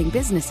growing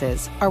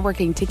businesses are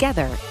working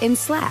together in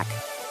Slack.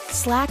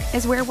 Slack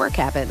is where work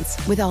happens,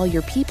 with all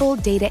your people,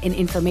 data, and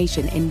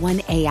information in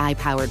one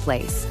AI-powered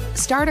place.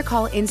 Start a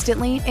call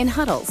instantly in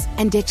huddles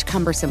and ditch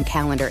cumbersome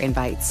calendar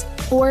invites.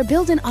 Or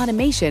build an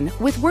automation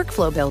with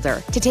Workflow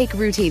Builder to take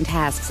routine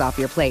tasks off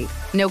your plate.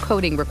 No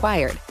coding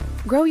required.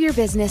 Grow your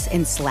business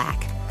in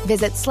Slack.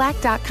 Visit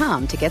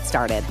slack.com to get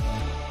started.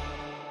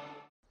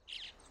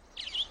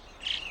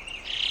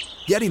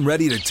 Getting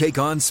ready to take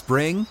on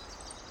spring?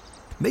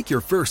 Make your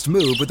first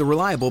move with the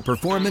reliable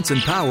performance and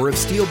power of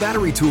Steel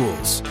battery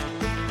tools.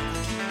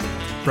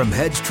 From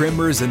hedge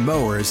trimmers and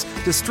mowers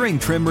to string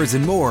trimmers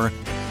and more,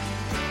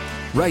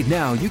 right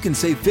now you can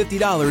save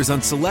 $50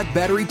 on select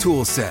battery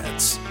tool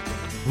sets.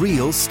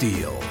 Real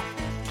Steel.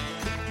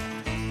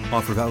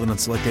 Offer valid on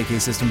select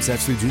AK system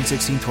sets through June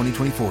 16,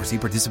 2024. See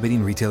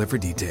participating retailer for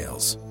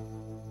details.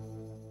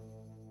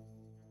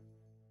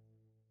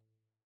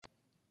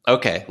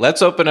 Okay,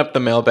 let's open up the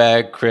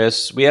mailbag,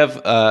 Chris. We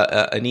have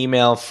an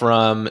email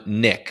from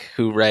Nick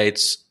who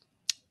writes,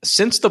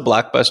 since the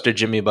blockbuster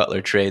Jimmy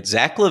Butler trade,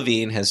 Zach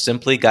LaVine has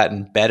simply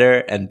gotten better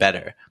and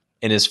better.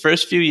 In his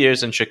first few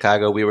years in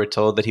Chicago, we were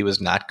told that he was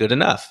not good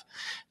enough.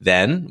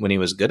 Then, when he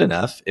was good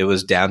enough, it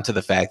was down to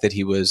the fact that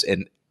he was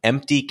an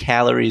empty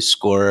calories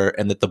scorer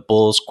and that the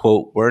Bulls,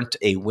 quote, weren't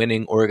a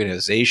winning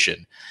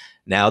organization.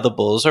 Now the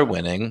Bulls are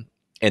winning.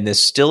 And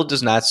this still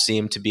does not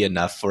seem to be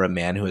enough for a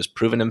man who has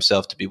proven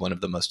himself to be one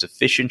of the most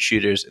efficient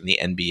shooters in the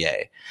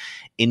NBA.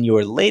 In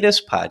your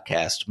latest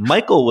podcast,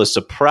 Michael was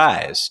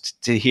surprised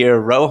to hear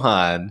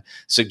Rohan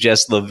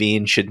suggest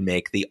LaVine should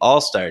make the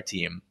All-Star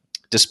team.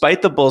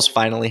 Despite the Bulls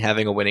finally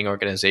having a winning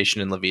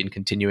organization and LaVine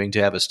continuing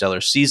to have a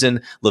stellar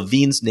season,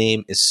 LaVine's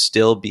name is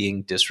still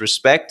being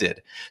disrespected.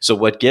 So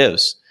what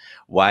gives?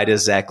 Why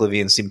does Zach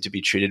LaVine seem to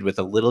be treated with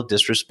a little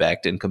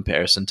disrespect in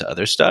comparison to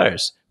other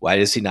stars? Why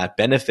does he not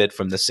benefit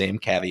from the same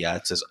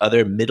caveats as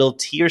other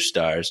middle-tier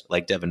stars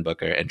like Devin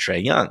Booker and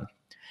Trae Young?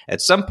 At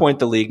some point,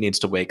 the league needs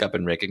to wake up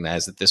and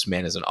recognize that this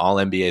man is an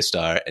all-NBA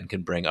star and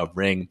can bring a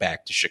ring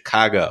back to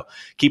Chicago.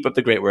 Keep up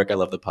the great work. I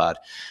love the pod.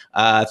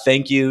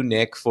 Thank you,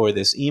 Nick, for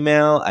this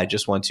email. I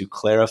just want to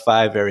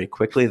clarify very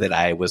quickly that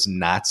I was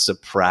not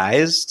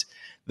surprised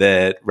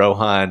that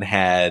Rohan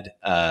had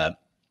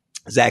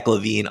Zach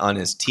LaVine on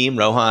his team.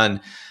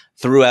 Rohan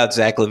threw out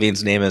Zach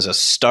LaVine's name as a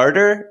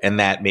starter, and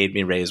that made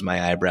me raise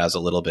my eyebrows a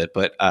little bit.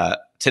 But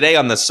today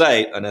on the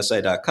site, on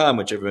SI.com,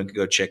 which everyone can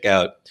go check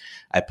out,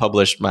 I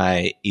published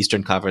my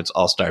Eastern Conference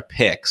All-Star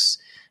picks,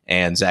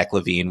 and Zach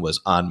LaVine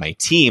was on my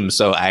team.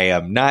 So I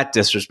am not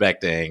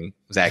disrespecting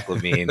Zach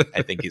LaVine.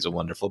 I think he's a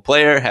wonderful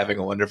player, having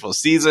a wonderful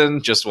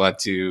season. Just want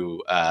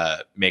to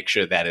make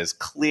sure that is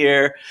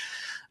clear.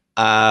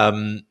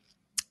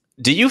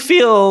 Do you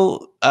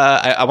feel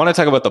I want to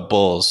talk about the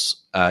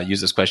Bulls,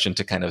 use this question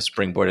to kind of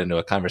springboard into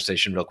a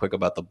conversation real quick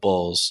about the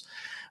Bulls,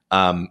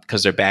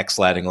 because they're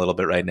backsliding a little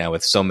bit right now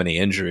with so many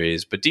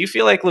injuries. But do you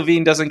feel like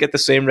LaVine doesn't get the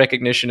same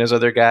recognition as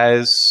other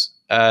guys,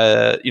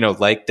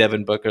 like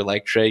Devin Booker,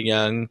 like Trae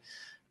Young?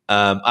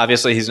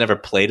 Obviously, he's never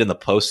played in the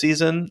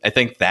postseason. I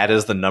think that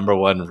is the number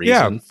one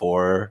reason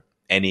for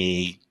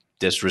any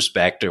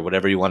disrespect or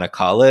whatever you want to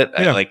call it.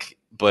 Yeah.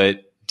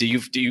 But do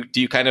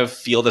you kind of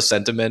feel the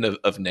sentiment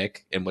of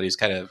Nick and what he's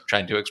kind of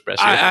trying to express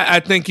here?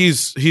 I think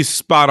he's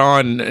spot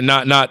on,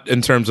 not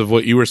in terms of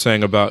what you were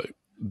saying about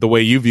the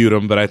way you viewed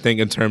him, but I think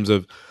in terms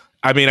of,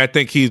 I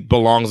think he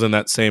belongs in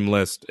that same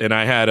list. And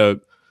I had a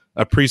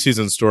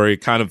preseason story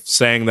kind of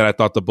saying that I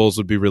thought the Bulls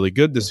would be really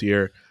good this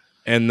year.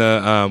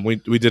 And we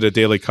did a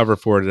daily cover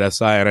for it at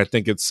SI, and I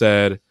think it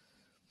said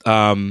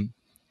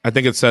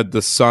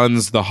the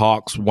Suns, the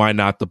Hawks, why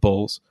not the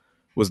Bulls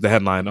was the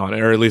headline on it,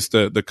 or at least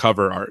the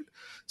cover art.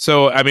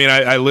 So,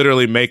 I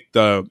literally make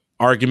the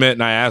argument,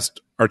 and I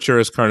asked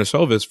Arturas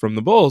Karnisovas from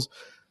the Bulls,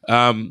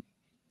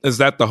 is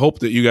that the hope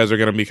that you guys are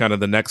going to be kind of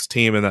the next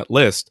team in that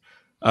list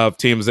of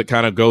teams that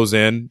kind of goes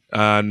in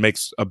and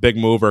makes a big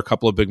move or a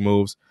couple of big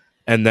moves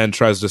and then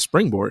tries to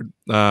springboard,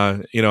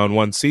 in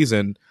one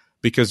season,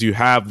 because you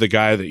have the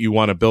guy that you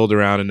want to build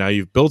around, and now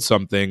you've built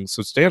something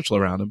substantial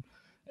around him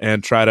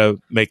and try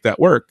to make that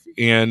work.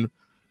 And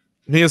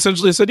he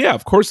essentially said, yeah,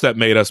 of course that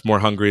made us more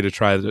hungry to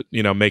try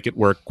to, make it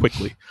work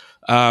quickly.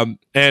 And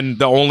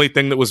the only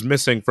thing that was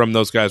missing from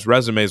those guys'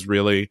 resumes,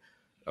 really,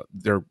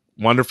 they're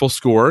wonderful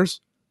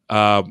scorers,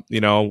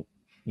 wonderful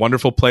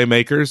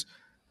playmakers,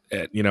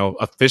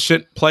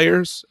 efficient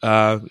players,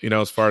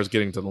 as far as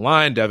getting to the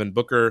line. Devin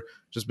Booker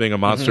just being a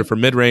monster for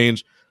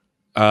mid-range.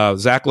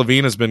 Zach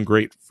LaVine has been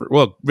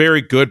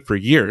very good for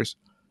years.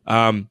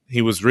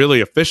 He was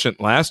really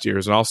efficient last year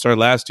as an all-star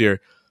last year.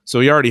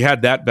 So he already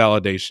had that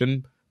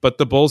validation, but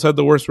the Bulls had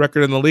the worst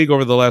record in the league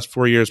over the last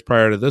 4 years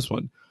prior to this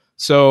one.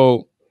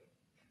 So,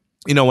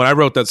 when I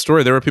wrote that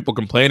story, there were people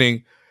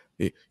complaining,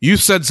 you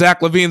said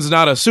Zach LaVine's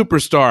not a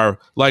superstar.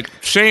 Like,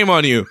 shame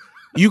on you.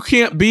 You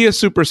can't be a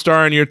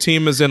superstar and your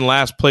team is in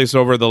last place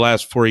over the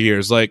last 4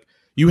 years. Like,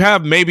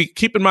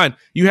 keep in mind,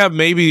 you have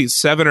maybe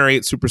 7 or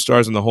 8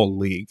 superstars in the whole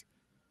league.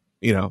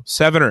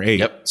 7 or 8.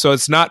 Yep. So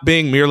it's not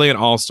being merely an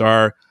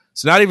all-star.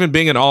 It's not even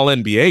being an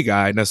all-NBA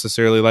guy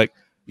necessarily. Like,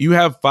 you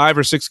have 5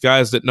 or 6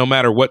 guys that no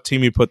matter what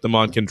team you put them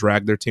on can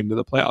drag their team to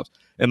the playoffs.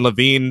 And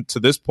LaVine, to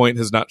this point,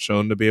 has not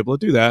shown to be able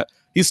to do that.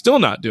 He's still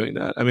not doing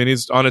that. I mean,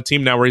 he's on a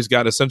team now where he's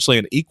got essentially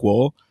an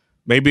equal,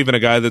 maybe even a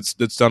guy that's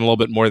done a little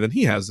bit more than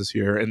he has this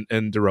year, in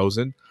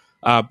DeRozan.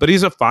 But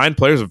he's a fine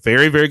player. He's a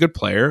very, very good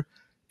player.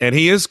 And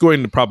he is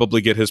going to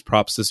probably get his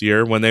props this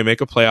year when they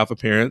make a playoff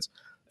appearance.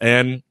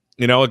 And,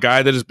 a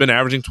guy that has been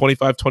averaging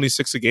 25,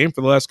 26 a game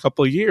for the last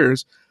couple of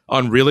years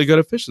on really good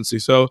efficiency.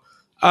 So,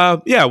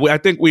 I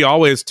think we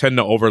always tend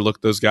to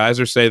overlook those guys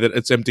or say that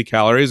it's empty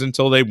calories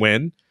until they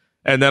win.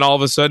 And then all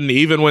of a sudden,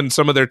 even when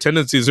some of their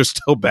tendencies are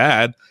still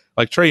bad,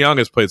 like Trae Young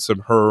has played some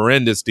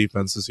horrendous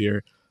defense this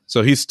year.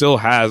 So he still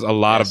has a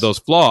lot of those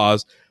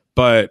flaws,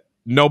 but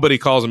nobody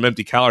calls them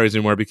empty calories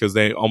anymore because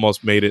they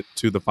almost made it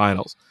to the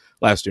finals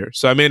last year.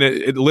 So, I mean,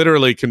 it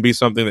literally can be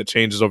something that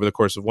changes over the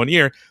course of 1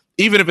 year,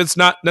 even if it's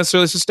not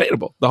necessarily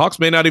sustainable. The Hawks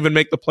may not even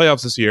make the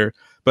playoffs this year,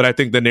 but I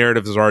think the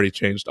narrative has already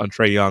changed on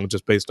Trae Young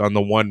just based on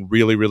the one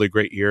really, really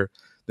great year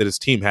that his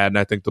team had. And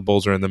I think the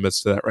Bulls are in the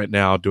midst of that right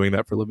now, doing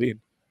that for LaVine.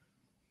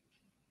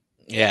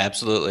 Yeah,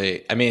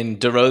 absolutely. I mean,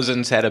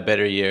 DeRozan's had a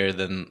better year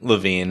than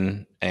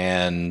LaVine,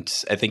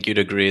 and I think you'd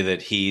agree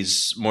that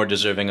he's more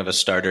deserving of a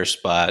starter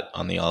spot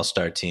on the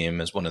All-Star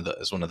team as one of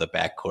the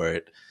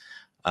backcourt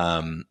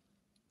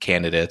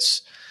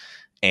candidates.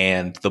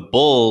 And the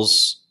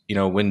Bulls,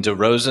 when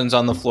DeRozan's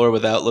on the floor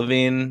without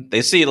LaVine,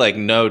 they see like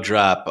no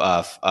drop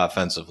off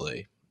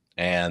offensively,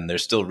 and they're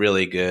still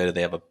really good.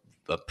 They have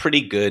a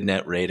pretty good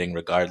net rating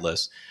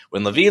regardless.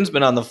 When LaVine's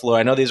been on the floor,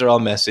 I know these are all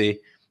messy.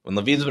 When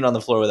LaVine's been on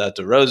the floor without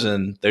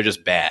DeRozan, they're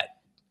just bad.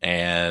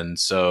 And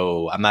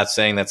so I'm not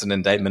saying that's an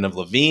indictment of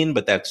LaVine,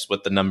 but that's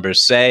what the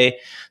numbers say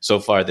so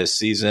far this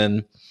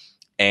season.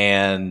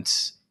 And,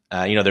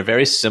 they're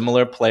very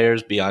similar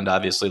players beyond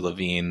obviously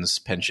LaVine's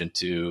penchant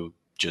to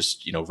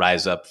just,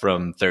 rise up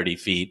from 30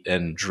 feet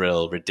and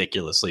drill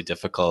ridiculously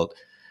difficult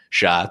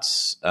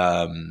shots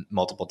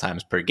multiple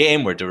times per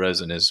game, where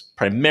DeRozan is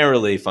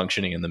primarily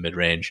functioning in the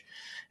mid-range.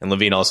 And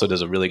LaVine also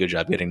does a really good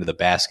job getting to the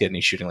basket, and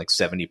he's shooting like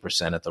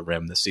 70% at the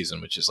rim this season,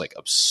 which is like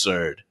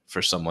absurd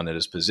for someone at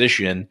his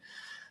position.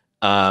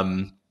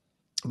 But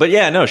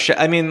yeah, no,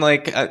 I mean,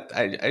 like,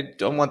 I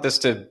don't want this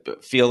to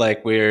feel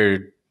like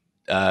we're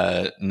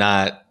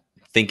not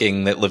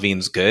thinking that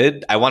LaVine's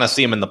good. I want to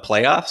see him in the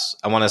playoffs.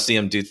 I want to see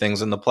him do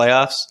things in the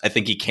playoffs. I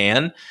think he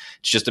can.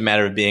 It's just a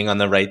matter of being on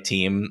the right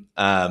team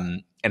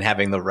and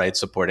having the right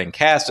supporting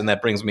cast. And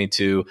that brings me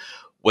to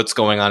what's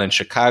going on in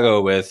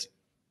Chicago with,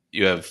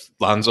 you have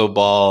Lonzo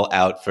Ball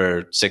out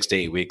for 6 to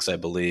 8 weeks, I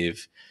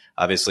believe.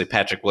 Obviously,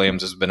 Patrick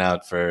Williams has been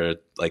out for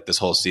like this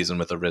whole season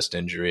with a wrist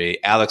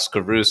injury. Alex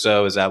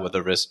Caruso is out with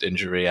a wrist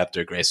injury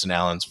after Grayson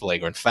Allen's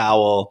flagrant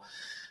foul.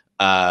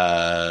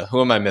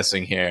 Who am I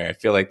missing here? I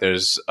feel like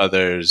there's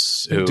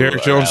others who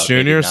Derrick Jones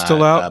Jr. is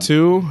still out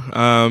too.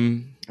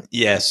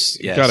 Yes.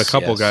 Got a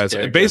couple guys.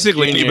 Derrick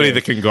Basically, Jones Jr. anybody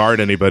that can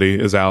guard anybody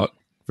is out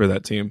for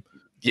that team.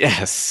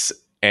 Yes.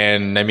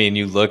 And I mean,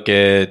 you look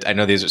at, I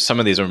know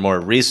some of these are more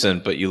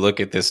recent, but you look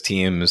at this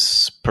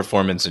team's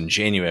performance in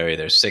January,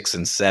 they're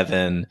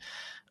 6-7,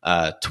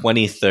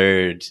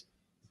 23rd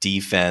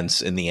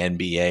defense in the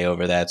NBA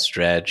over that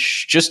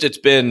stretch. Just, it's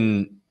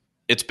been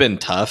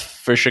tough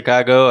for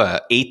Chicago,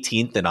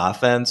 18th in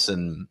offense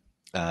and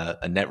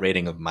a net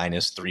rating of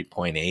minus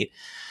 3.8.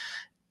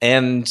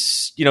 And,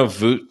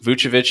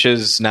 Vucevic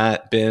has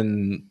not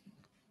been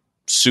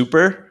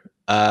super.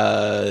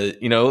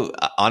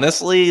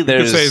 Honestly,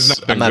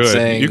 I'm not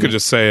saying you could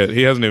just say it.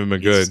 He hasn't even been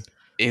good.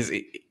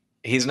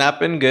 He's not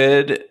been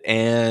good.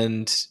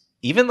 And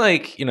even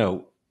like,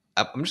 I'm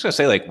just going to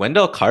say like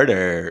Wendell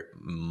Carter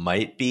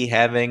might be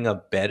having a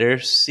better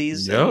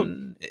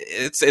season. Yep.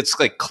 It's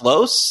like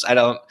close.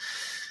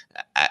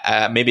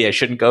 Maybe I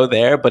shouldn't go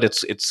there, but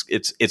it's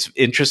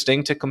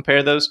interesting to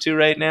compare those two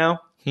right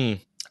now.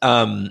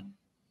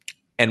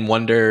 And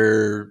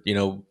wonder,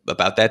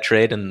 about that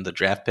trade and the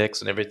draft picks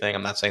and everything.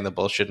 I'm not saying the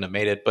Bulls shouldn't have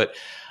made it, but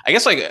I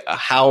guess like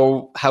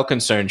how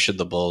concerned should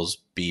the Bulls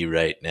be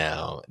right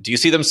now? Do you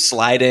see them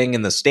sliding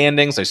in the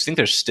standings? I think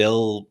they're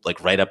still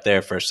like right up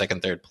there for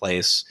second, third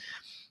place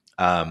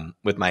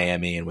with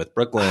Miami and with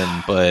Brooklyn,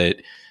 but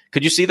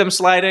could you see them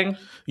sliding?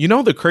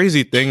 The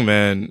crazy thing,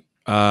 man,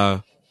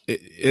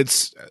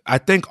 it's I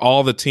think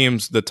all the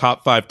teams, the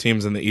top 5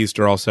 teams in the East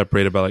are all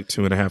separated by like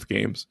 2.5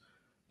 games.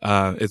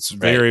 It's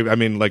very, right. I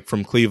mean, like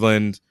from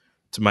Cleveland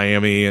to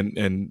Miami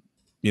and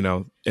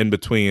in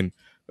between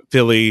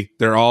Philly,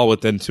 they're all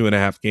within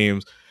 2.5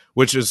 games,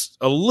 which is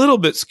a little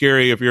bit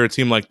scary if you're a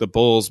team like the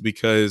Bulls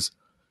because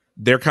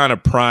they're kind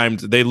of primed.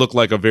 They look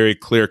like a very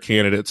clear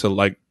candidate to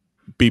like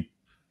be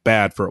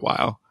bad for a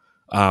while.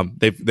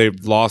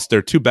 They've lost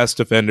their 2 best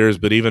defenders,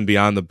 but even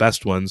beyond the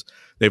best ones,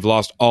 they've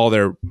lost all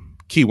their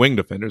key wing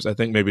defenders. I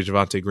think maybe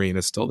Javonte Green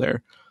is still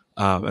there.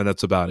 And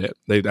that's about it.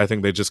 I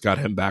think they just got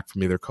him back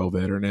from either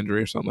COVID or an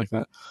injury or something like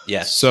that.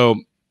 Yes. So,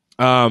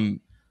 my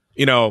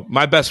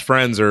best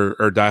friends are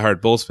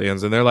diehard Bulls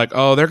fans, and they're like,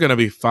 "Oh, they're going to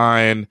be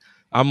fine."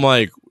 I'm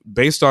like,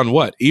 based on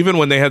what? Even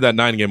when they had that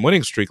 9-game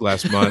winning streak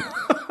last month,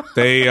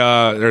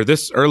 earlier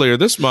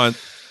this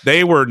month,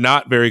 they were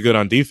not very good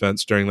on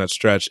defense during that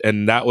stretch,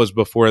 and that was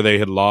before they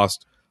had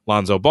lost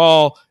Lonzo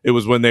Ball. It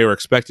was when they were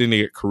expecting to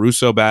get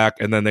Caruso back,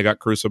 and then they got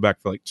Caruso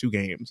back for like 2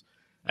 games,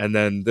 and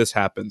then this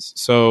happens.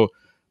 So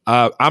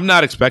I'm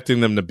not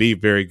expecting them to be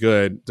very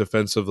good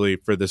defensively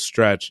for this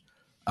stretch.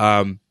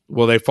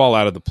 Will they fall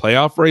out of the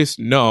playoff race?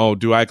 No.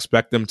 Do I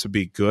expect them to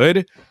be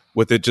good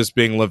with it just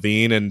being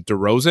LaVine and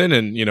DeRozan,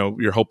 and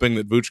you're hoping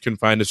that Vooch can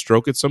find a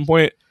stroke at some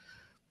point?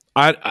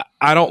 I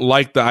don't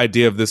like the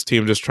idea of this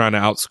team just trying to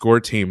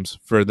outscore teams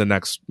for the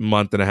next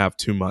month and a half,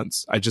 2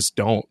 months. I just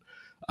don't.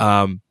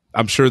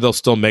 I'm sure they'll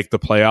still make the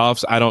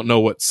playoffs. I don't know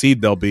what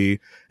seed they'll be,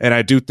 and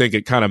I do think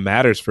it kind of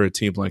matters for a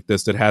team like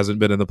this that hasn't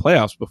been in the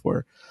playoffs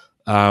before.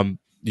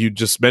 You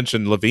just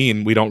mentioned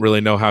LaVine. We don't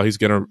really know how he's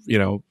going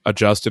to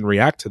adjust and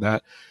react to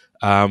that.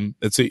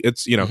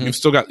 You've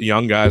still got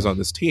young guys on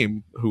this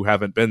team who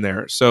haven't been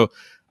there. So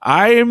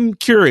I'm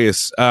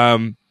curious.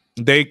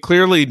 They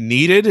clearly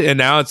needed, and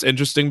now it's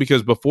interesting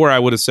because before I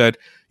would have said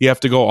you have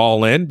to go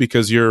all in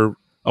because you're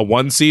a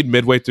 1 seed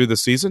midway through the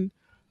season.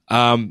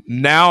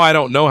 Now I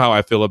don't know how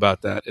I feel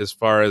about that as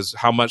far as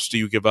how much do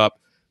you give up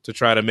to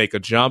try to make a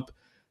jump.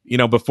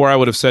 Before I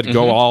would have said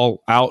go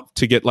all out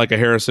to get like a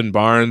Harrison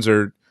Barnes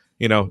or,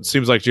 it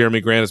seems like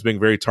Jeremy Grant is being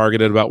very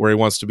targeted about where he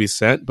wants to be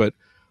sent, but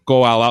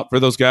go all out for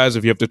those guys.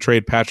 If you have to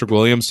trade Patrick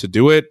Williams to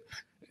do it,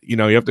 you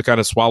have to kind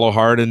of swallow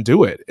hard and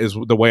do it, is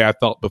the way I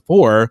felt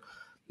before.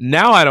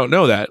 Now I don't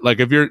know that. Like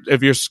if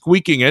you're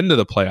squeaking into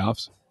the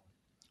playoffs,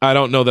 I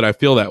don't know that I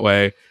feel that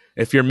way.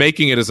 If you're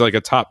making it as like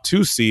a top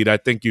 2 seed, I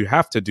think you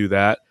have to do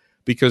that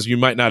because you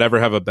might not ever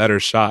have a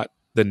better shot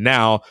than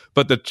now.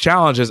 But the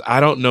challenge is I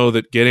don't know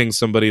that getting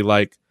somebody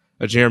like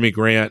a Jeremy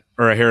Grant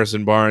or a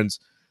Harrison Barnes,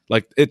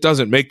 like it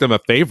doesn't make them a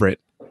favorite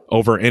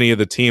over any of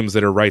the teams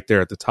that are right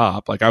there at the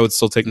top. Like I would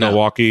still take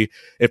Milwaukee.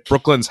 If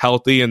Brooklyn's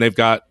healthy and they've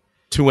got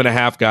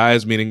 2.5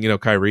 guys, meaning,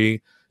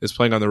 Kyrie is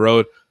playing on the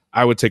road,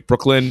 I would take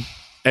Brooklyn.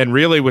 And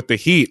really with the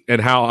Heat and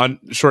how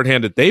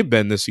shorthanded they've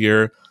been this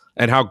year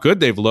and how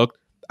good they've looked,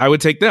 I would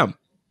take them.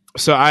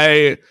 So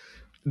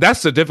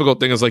that's the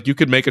difficult thing is like you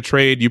could make a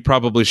trade. You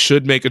probably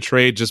should make a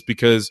trade just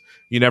because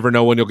you never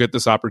know when you'll get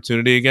this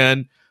opportunity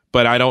again.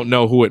 But I don't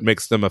know who it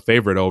makes them a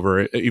favorite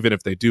over, even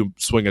if they do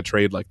swing a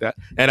trade like that.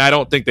 And I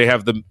don't think they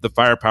have the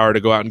firepower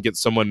to go out and get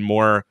someone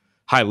more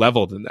high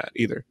level than that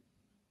either.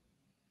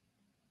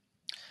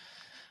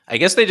 I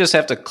guess they just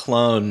have to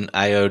clone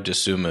Ayo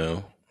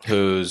Dosunmu,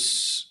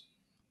 who's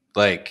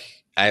like,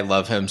 I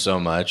love him so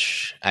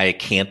much. I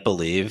can't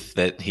believe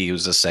that he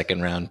was a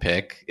 2nd-round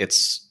pick. It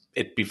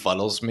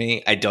befuddles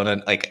me. I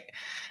don't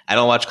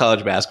watch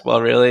college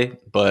basketball really,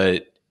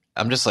 but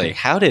I'm just like,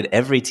 how did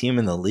every team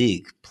in the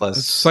league plus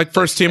it's like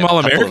first team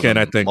All-American,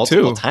 I think,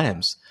 multiple too.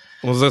 times.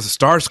 Was a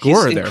star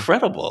scorer He's there.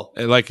 Incredible.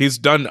 Like he's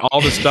done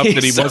all the stuff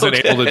that he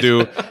wasn't able to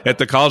do at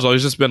the college level.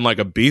 He's just been like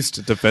a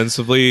beast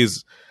defensively.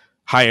 He's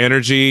high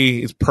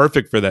energy. He's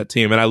perfect for that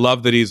team. And I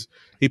love that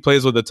he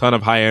plays with a ton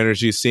of high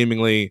energy,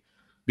 seemingly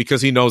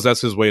because he knows that's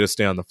his way to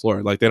stay on the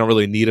floor. Like they don't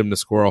really need him to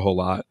score a whole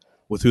lot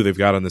with who they've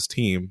got on this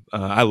team.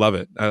 I love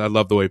it. I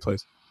love the way he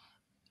plays.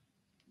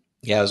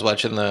 Yeah, I was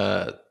watching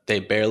they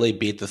barely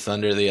beat the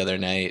Thunder the other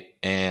night,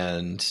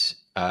 and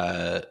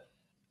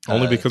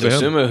only because of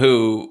him.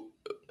 Who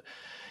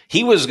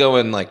he was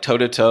going like toe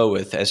to toe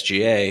with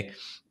SGA,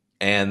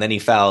 and then he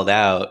fouled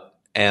out,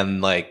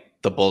 and like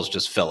the Bulls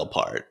just fell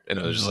apart, and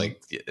it was just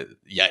like,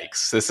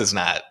 yikes! This is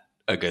not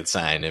a good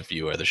sign if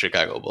you are the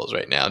Chicago Bulls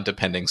right now,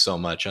 depending so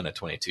much on a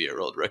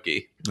 22-year-old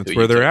rookie. That's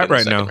where they're at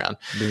right now.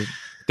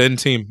 Thin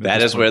team.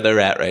 That is where they're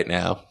at right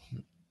now.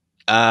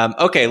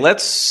 Okay,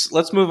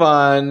 let's move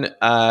on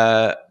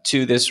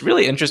to this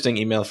really interesting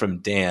email from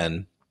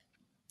Dan,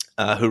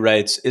 who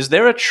writes, is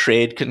there a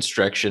trade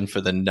construction for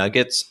the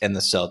Nuggets and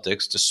the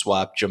Celtics to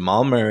swap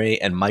Jamal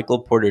Murray and Michael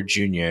Porter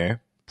Jr.,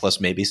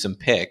 plus maybe some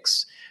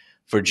picks,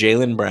 for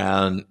Jaylen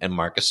Brown and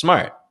Marcus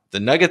Smart? The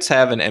Nuggets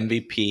have an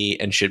MVP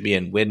and should be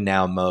in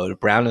win-now mode.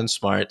 Brown and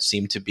Smart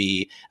seem to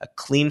be a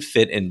clean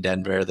fit in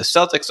Denver. The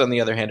Celtics, on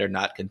the other hand, are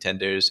not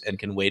contenders and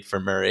can wait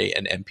for Murray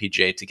and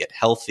MPJ to get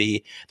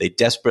healthy. They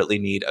desperately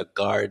need a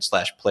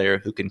guard/player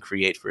who can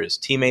create for his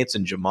teammates,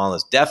 and Jamal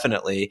is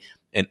definitely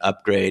an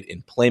upgrade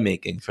in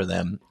playmaking for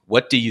them.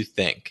 What do you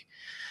think?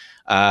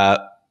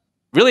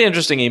 Really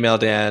interesting email,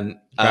 Dan.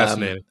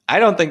 Fascinating. I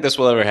don't think this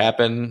will ever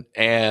happen,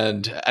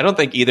 and I don't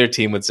think either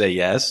team would say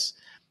yes,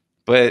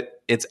 but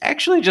it's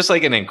actually just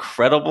like an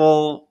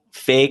incredible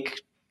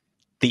fake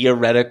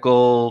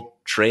theoretical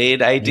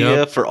trade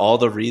idea for all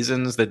the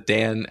reasons that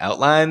Dan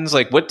outlines.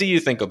 Like, what do you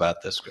think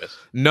about this, Chris?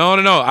 No.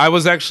 I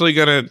was actually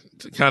going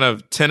to kind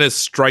of tennis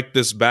strike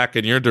this back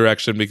in your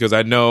direction because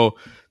I know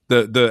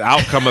the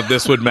outcome of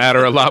this would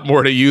matter a lot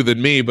more to you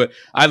than me, but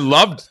I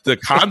loved the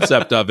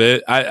concept of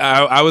it.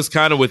 I was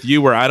kind of with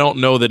you where I don't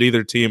know that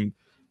either team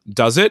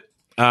does it.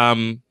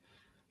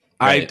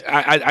 Right.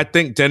 I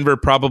think Denver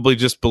probably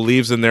just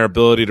believes in their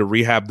ability to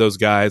rehab those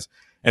guys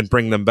and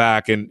bring them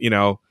back. And,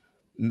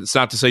 it's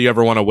not to say you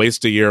ever want to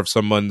waste a year of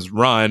someone's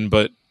run,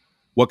 but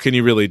what can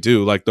you really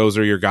do? Like, those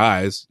are your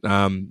guys.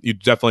 You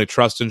definitely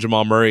trust in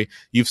Jamal Murray.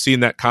 You've seen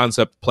that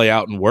concept play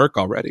out and work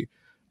already.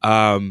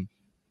 I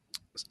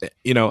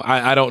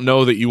don't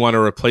know that you want to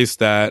replace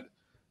that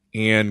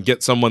and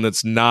get someone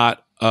that's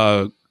not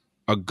a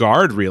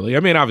guard, really. I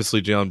mean,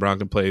 obviously Jaylen Brown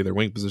can play their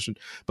wing position,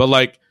 but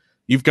like,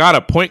 you've got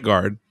a point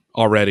guard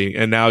already,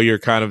 and now you're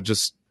kind of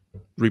just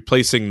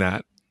replacing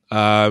that.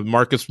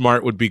 Marcus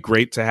Smart would be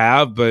great to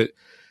have, but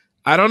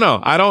I don't know.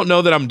 I don't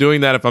know that I'm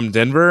doing that if I'm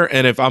Denver.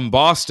 And if I'm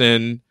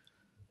Boston,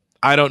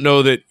 I don't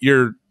know that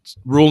you're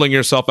ruling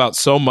yourself out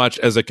so much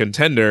as a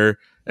contender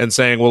and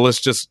saying, well,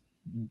 let's just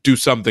do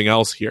something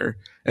else here.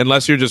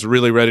 Unless you're just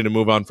really ready to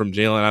move on from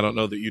Jaylen, I don't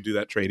know that you do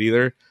that trade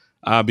either,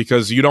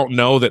 because you don't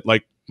know that,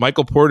 like,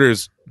 Michael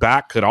Porter's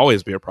back could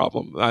always be a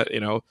problem.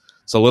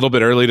 It's a little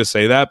bit early to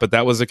say that, but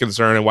that was a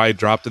concern and why he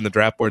dropped in the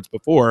draft boards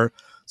before.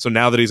 So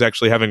now that he's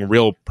actually having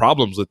real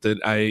problems with it,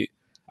 I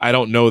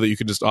don't know that you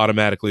can just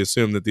automatically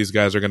assume that these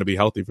guys are going to be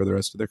healthy for the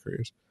rest of their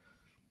careers.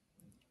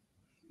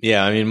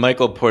 Yeah, I mean,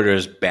 Michael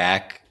Porter's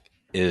back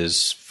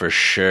is for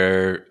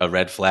sure a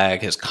red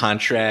flag. His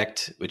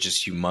contract, which is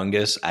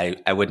humongous,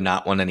 I would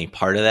not want any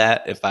part of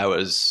that if I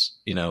was,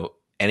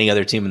 any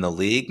other team in the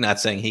league. Not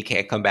saying he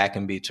can't come back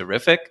and be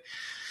terrific.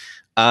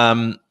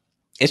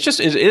 It's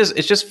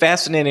just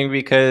fascinating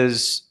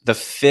because the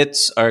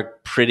fits are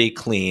pretty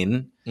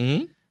clean.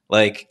 Mm-hmm.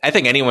 Like, I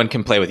think anyone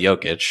can play with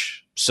Jokic.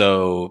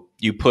 So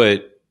you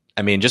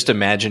just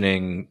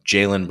imagining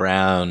Jaylen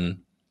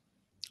Brown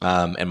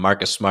and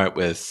Marcus Smart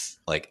with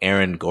like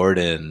Aaron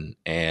Gordon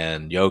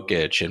and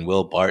Jokic and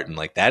Will Barton,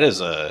 like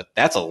that's a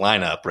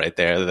lineup right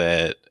there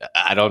that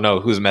I don't know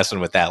who's messing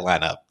with that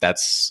lineup. That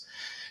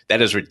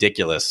is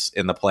ridiculous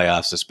in the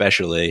playoffs,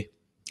 especially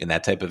in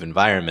that type of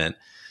environment.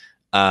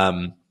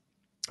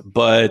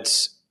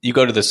 But you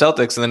go to the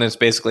Celtics and then it's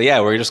basically,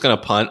 we're just going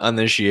to punt on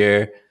this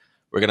year.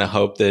 We're going to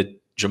hope that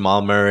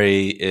Jamal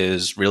Murray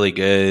is really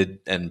good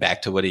and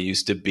back to what he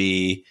used to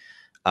be.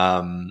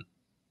 Kind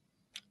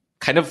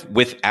of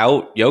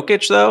without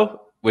Jokic,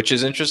 though, which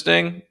is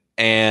interesting.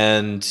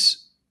 And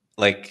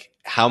like,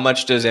 how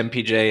much does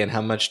MPJ and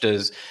how much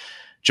does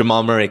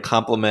Jamal Murray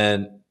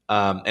complement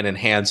and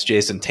enhance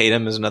Jason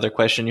Tatum is another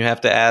question you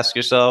have to ask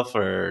yourself.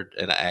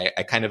 And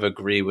I kind of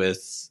agree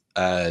with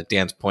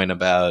Dan's point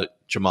about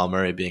Jamal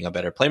Murray being a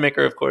better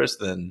playmaker, of course,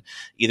 than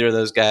either of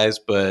those guys.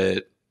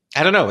 But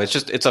I don't know.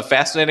 It's a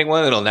fascinating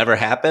one. It'll never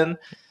happen.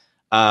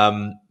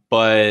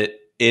 But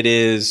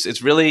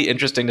it's really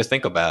interesting to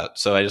think about.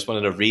 So I just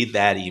wanted to read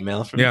that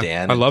email from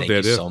Dan. I love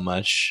Thank you so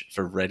much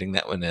for writing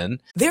that one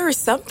in. There are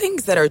some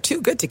things that are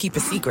too good to keep a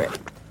secret.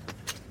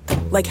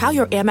 Like how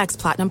your Amex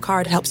Platinum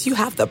card helps you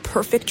have the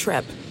perfect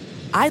trip.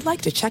 I'd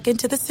like to check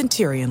into the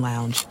Centurion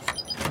Lounge.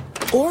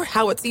 Or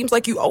how it seems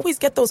like you always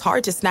get those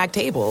hard-to-snag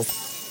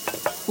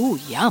tables. Ooh,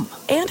 yum.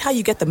 And how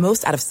you get the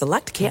most out of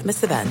select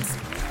can't-miss events.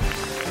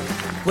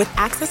 With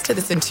access to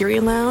the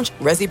Centurion Lounge,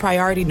 Resi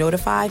Priority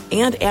Notified,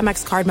 and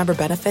Amex card member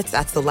benefits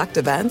at select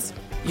events,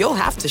 you'll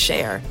have to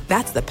share.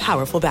 That's the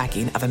powerful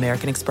backing of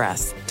American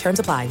Express. Terms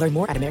apply. Learn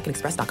more at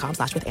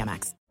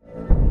americanexpress.com/withAmex.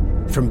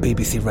 From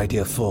BBC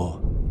Radio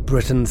 4,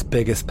 Britain's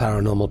biggest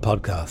paranormal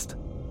podcast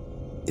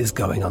is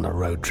going on a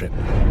road trip.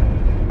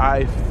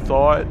 I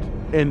thought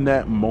in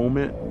that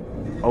moment,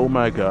 oh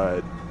my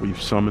God, we've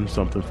summoned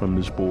something from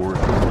this board.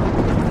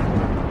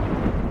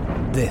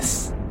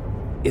 This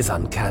is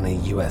Uncanny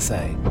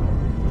USA.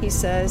 He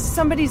says,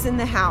 somebody's in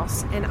the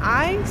house, and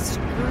I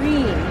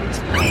screamed.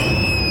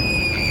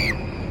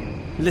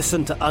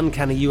 Listen to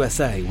Uncanny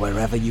USA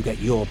wherever you get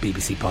your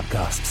BBC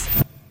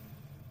podcasts,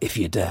 if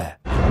you dare.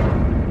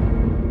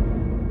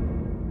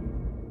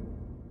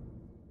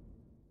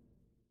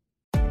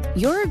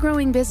 You're a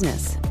growing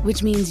business,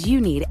 which means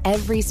you need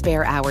every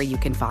spare hour you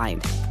can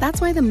find. That's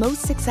why the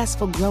most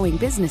successful growing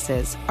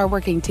businesses are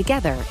working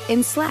together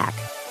in Slack.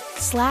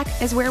 Slack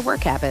is where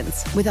work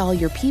happens, with all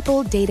your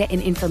people, data,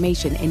 and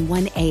information in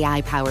one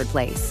AI-powered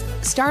place.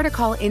 Start a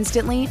call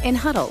instantly in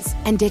huddles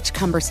and ditch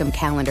cumbersome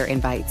calendar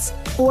invites.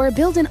 Or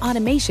build an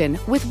automation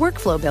with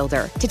Workflow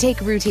Builder to take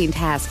routine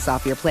tasks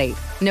off your plate.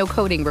 No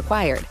coding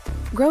required.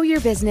 Grow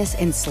your business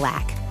in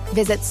Slack.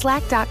 Visit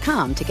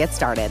slack.com to get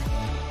started.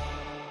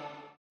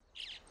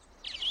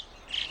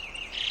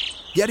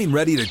 Getting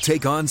ready to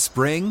take on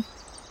spring?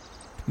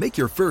 Make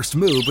your first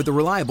move with the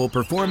reliable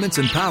performance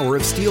and power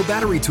of Steel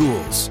battery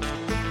tools.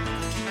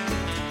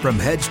 From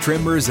hedge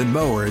trimmers and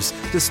mowers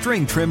to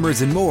string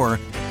trimmers and more,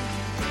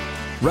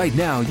 right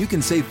now you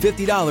can save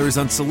 $50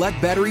 on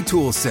select battery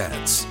tool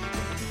sets.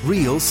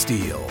 Real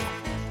Steel.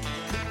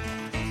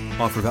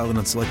 Offer valid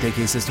on select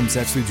AK system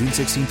sets through June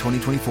 16,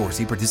 2024.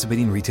 See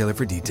participating retailer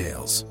for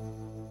details.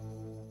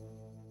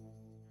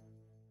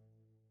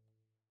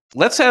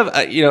 Let's have,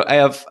 I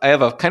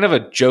have a kind of a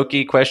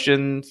jokey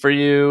question for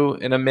you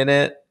in a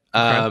minute,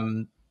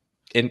 Okay.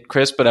 and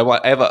Chris, but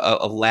I have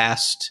a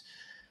last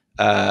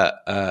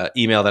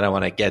email that I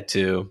want to get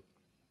to,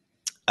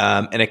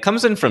 and it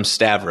comes in from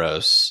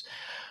Stavros,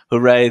 who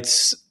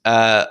writes,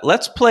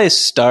 "Let's play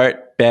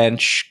start,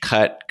 bench,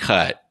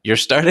 cut. You're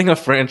starting a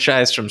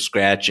franchise from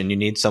scratch, and you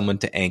need someone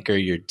to anchor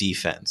your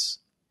defense.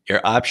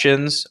 Your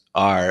options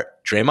are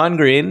Draymond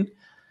Green,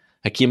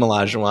 Hakeem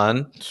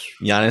Olajuwon,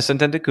 Giannis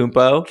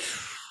Antetokounmpo,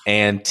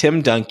 and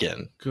Tim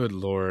Duncan. Good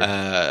Lord.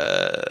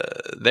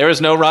 There is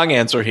no wrong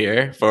answer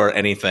here for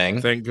anything.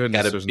 Thank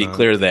goodness. Got to be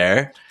clear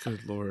there.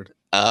 Good Lord.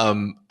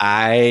 Do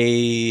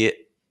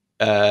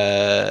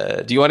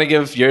you want to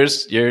give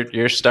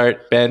your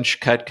start bench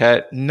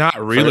cut?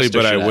 Not really, first,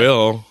 but I should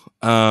will.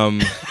 I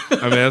mean,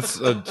 that's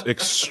an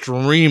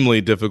extremely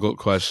difficult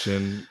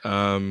question.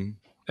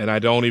 And I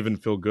don't even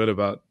feel good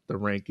about the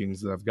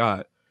rankings that I've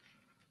got.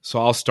 So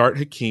I'll start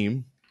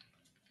Hakeem.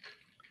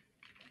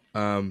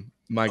 My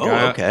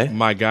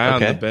guy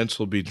on the bench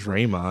will be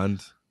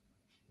Draymond.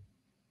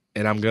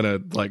 And I'm going to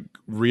like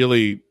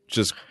really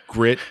just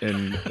grit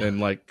and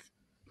like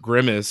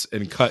grimace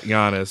and cut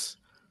Giannis.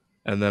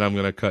 And then I'm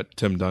going to cut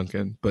Tim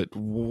Duncan. But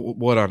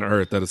what on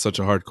earth? That is such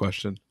a hard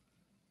question.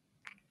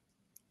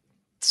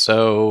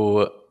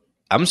 So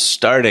I'm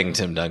starting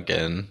Tim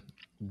Duncan.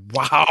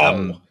 Wow.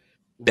 I'm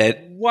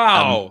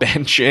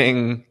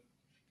benching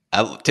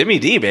Timmy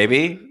D,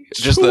 baby.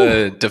 Just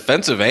the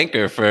defensive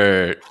anchor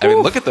for. I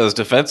mean, look at those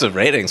defensive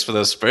ratings for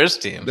those Spurs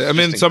teams. I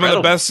mean, some of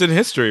the best in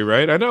history,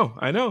 right? I know.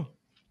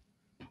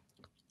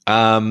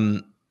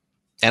 And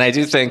I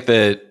do think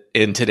that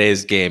in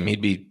today's game,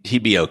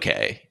 he'd be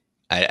okay.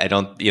 I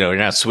don't, you're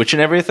not switching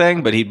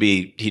everything, but he'd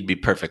be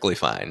perfectly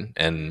fine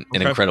and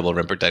an incredible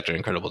rim protector,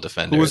 incredible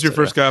defender. Who was your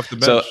first guy off the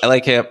bench? So I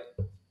like him.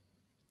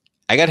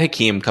 I got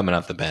Hakeem coming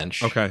off the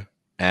bench. Okay.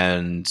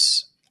 And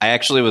I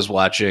actually was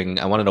watching.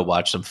 I wanted to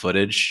watch some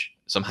footage,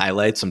 some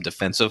highlights, some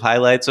defensive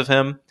highlights of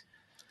him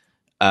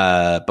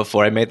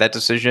before I made that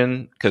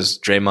decision because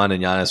Draymond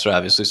and Giannis are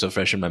obviously so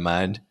fresh in my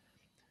mind.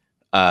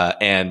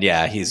 And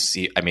yeah,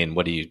 I mean,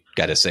 what do you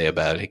got to say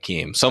about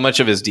Hakeem? So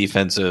much of his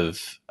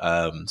defensive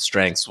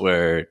strengths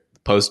were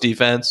post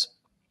defense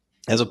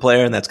as a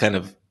player, and that's kind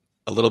of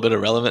a little bit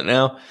irrelevant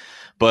now.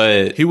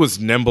 But he was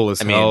nimble as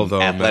hell, though.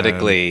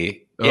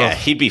 Athletically, man.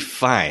 He'd be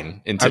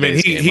fine in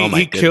today's game.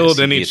 He killed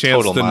any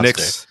chance the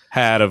Knicks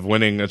had of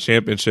winning a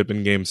championship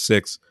in Game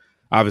 6.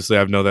 Obviously,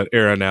 I know that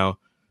era now.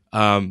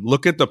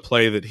 Look at the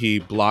play that he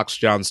blocks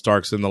John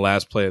Starks in the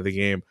last play of the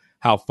game.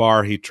 How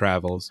far he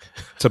travels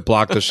to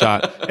block the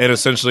shot and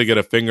essentially get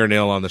a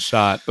fingernail on the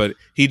shot. But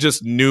he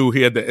just knew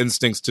he had the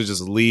instincts to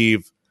just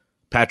leave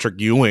Patrick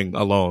Ewing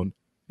alone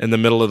in the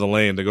middle of the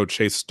lane to go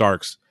chase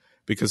Starks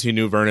because he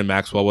knew Vernon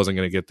Maxwell wasn't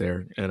going to get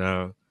there. And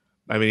I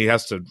mean, he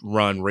has to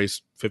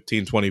race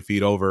 15, 20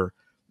 feet over.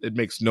 It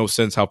makes no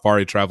sense how far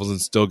he travels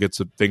and still gets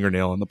a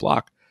fingernail on the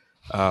block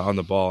on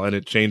the ball. And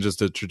it changes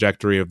the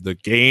trajectory of the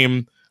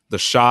game, the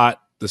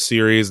shot, the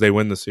series. They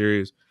win the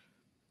series.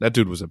 That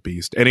dude was a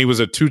beast. And he was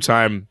a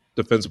 2-time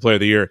Defensive Player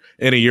of the Year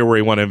in a year where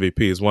he won MVP.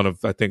 He's one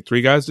of, I think,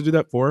 3 guys to do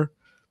that, 4.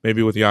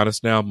 Maybe with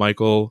Giannis now.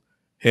 Michael,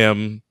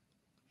 him,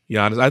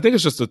 Giannis. I think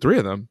it's just the 3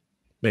 of them,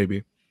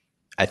 maybe.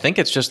 I think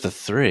it's just the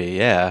 3,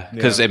 yeah.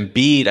 Because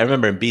Embiid, I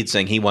remember Embiid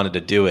saying he wanted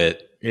to do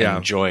it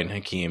and join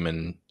Hakeem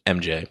and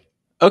MJ.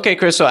 Okay,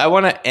 Chris, so I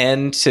want to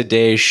end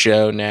today's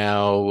show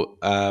now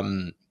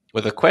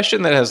with a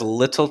question that has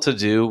little to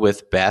do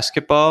with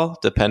basketball,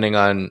 depending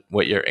on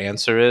what your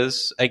answer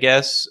is, I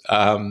guess.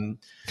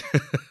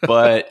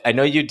 But I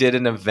know you did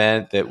an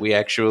event that we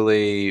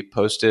actually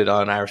posted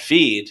on our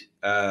feed,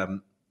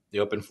 the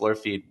Open Floor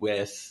feed,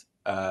 with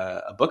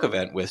a book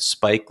event with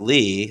Spike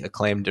Lee,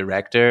 acclaimed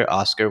director,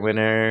 Oscar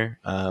winner,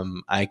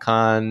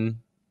 icon,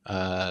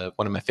 one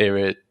of my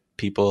favorite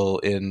people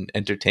in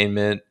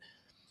entertainment,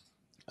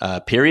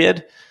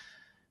 period.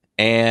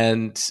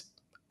 And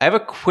I have a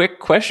quick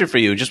question for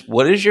you. Just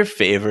what is your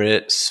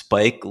favorite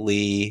Spike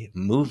Lee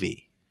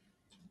movie?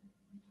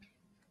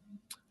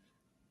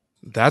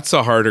 That's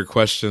a harder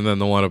question than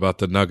the one about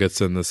the Nuggets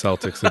and the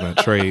Celtics in that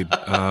trade.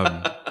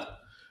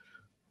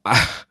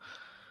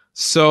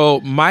 So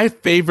my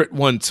favorite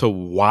one to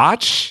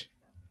watch,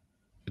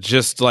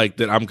 just like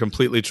that I'm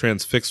completely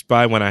transfixed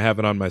by when I have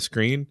it on my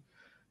screen,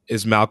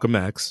 is Malcolm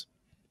X.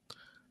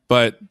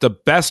 But the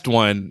best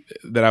one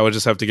that I would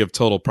just have to give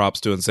total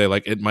props to and say,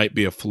 like, it might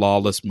be a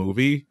flawless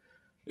movie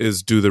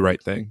is Do the Right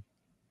Thing.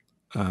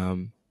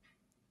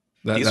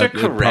 These are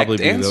correct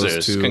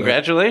answers.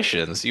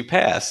 Congratulations. You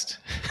passed.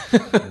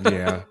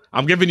 Yeah.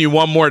 I'm giving you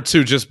one more,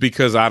 too, just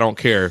because I don't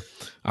care.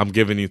 I'm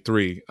giving you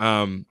 3.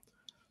 The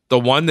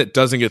one that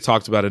doesn't get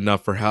talked about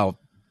enough for how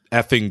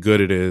effing good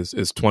it is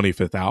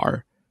 25th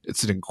Hour.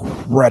 It's an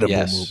incredible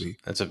movie.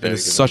 That's a very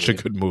good such movie.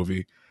 a good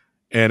movie.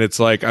 And it's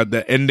like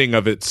the ending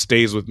of it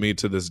stays with me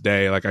to this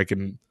day. Like I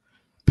can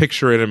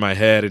picture it in my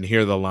head and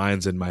hear the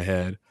lines in my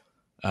head.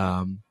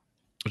 It's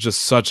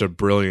just such a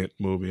brilliant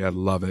movie. I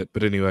love it.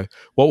 But anyway,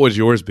 what would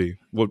yours be?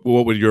 What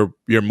would your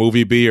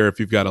movie be, or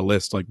if you've got a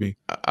list like me?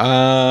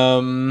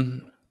 I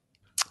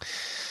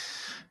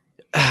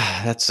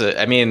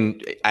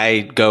mean,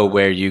 I go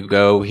where you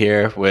go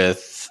here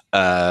with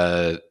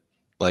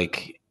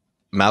like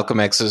Malcolm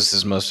X is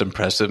his most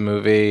impressive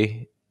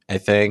movie, I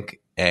think,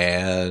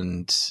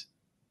 and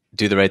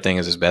Do the Right Thing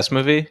is his best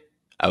movie.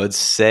 I would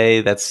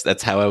say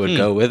that's how I would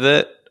go with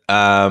it.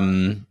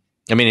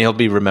 I mean, he'll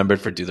be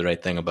remembered for Do the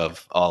Right Thing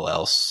above all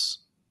else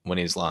when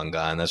he's long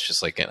gone. That's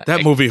just like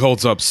that movie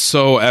holds up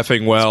so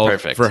effing well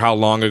for how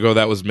long ago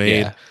that was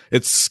made. Yeah.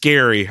 It's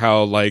scary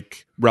how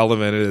like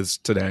relevant it is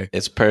today.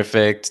 It's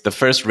perfect. The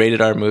first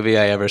rated R movie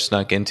I ever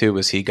snuck into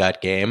was He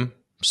Got Game.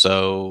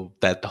 So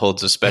that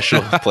holds a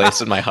special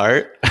place in my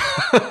heart.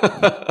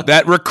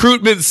 That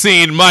recruitment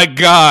scene, my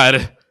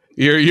God,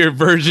 your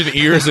virgin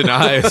ears and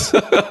eyes.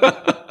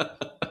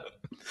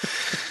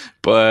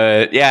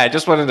 But yeah,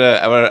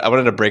 I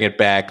wanted to bring it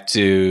back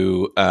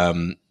to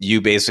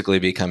you basically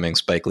becoming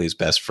Spike Lee's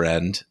best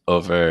friend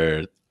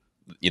over,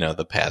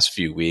 the past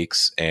few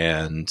weeks,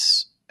 and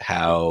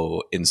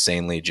how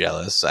insanely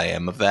jealous I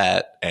am of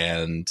that,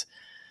 and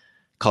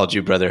called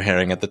you Brother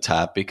Herring at the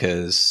top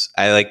because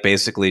I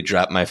basically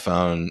dropped my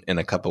phone in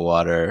a cup of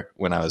water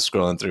when I was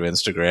scrolling through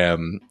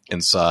Instagram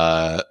and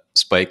saw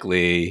Spike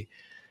Lee,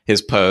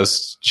 his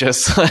post,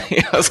 just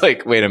I was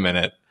like, wait a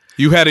minute.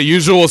 You had a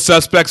Usual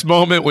Suspects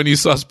moment when you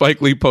saw Spike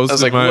Lee post. I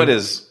was like, what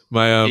is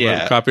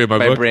my copy of my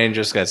book? My brain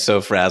just got so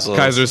frazzled.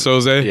 Kaiser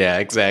Soze? Yeah,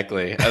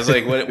 exactly. I was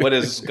like, what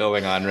is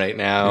going on right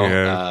now?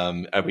 Yeah.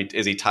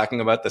 Is he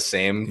talking about the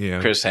same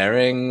Chris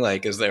Herring?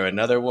 Like, is there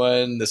another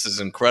one? This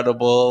is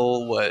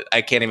incredible.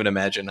 I can't even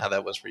imagine how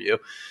that was for you.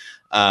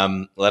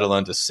 Let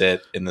alone to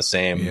sit in the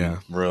same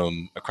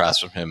room across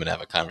from him and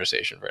have a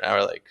conversation for an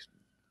hour. Like,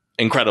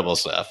 incredible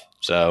stuff.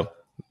 So...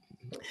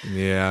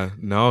 Yeah,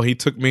 no, he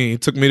took me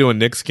to a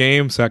Knicks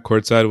game, sat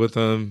courtside with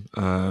him.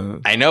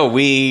 I know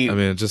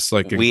just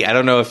like I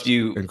don't know if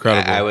you,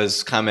 incredible. I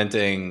was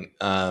commenting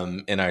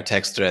in our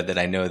text thread that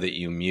I know that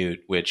you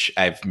mute, which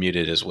I've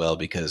muted as well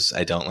because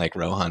I don't like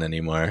Rohan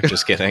anymore.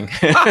 Just kidding.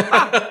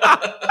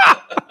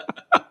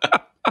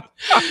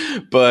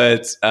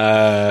 But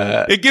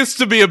it gets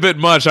to be a bit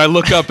much. I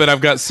look up and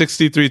I've got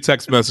 63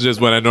 text messages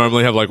when I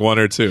normally have like one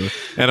or two,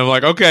 and I'm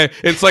like, okay,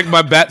 it's like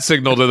my bat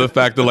signal to the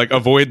fact to like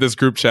avoid this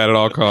group chat at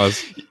all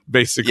costs,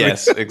 basically.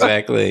 Yes,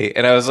 exactly.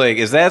 And I was like,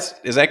 is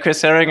that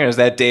Chris Herring or is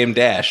that Dame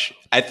Dash?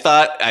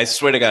 I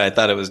swear to God, I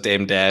thought it was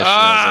Dame Dash. And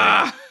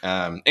I was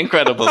like,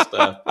 incredible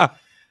stuff.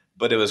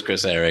 But it was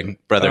Chris Herring,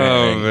 Brother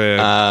Herring.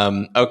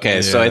 Man. Okay,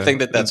 yeah. So I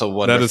think that's a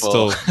wonderful... That is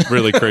still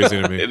really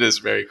crazy to me. It is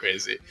very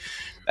crazy.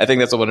 I think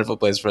that's a wonderful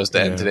place for us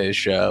to end today's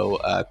show.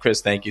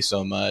 Chris, thank you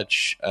so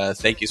much.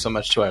 Thank you so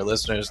much to our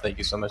listeners. Thank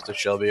you so much to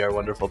Shelby, our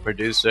wonderful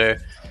producer.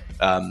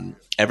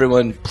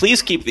 Everyone,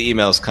 please keep the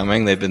emails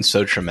coming. They've been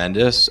so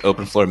tremendous.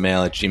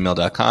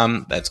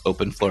 openfloormail@gmail.com. That's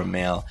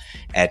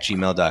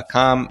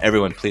openfloormail@gmail.com.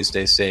 Everyone, please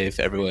stay safe.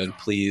 Everyone,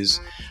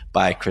 please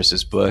buy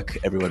Chris's book.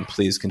 Everyone,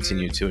 please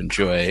continue to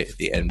enjoy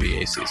the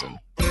NBA season.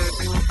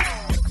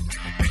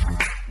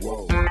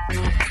 Whoa.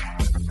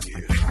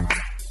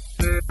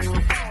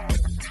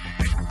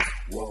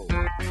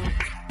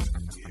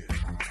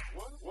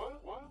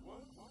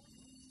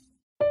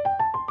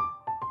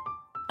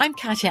 I'm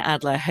Katya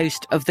Adler,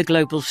 host of The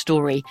Global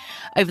Story.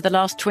 Over the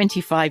last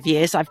 25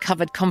 years, I've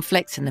covered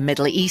conflicts in the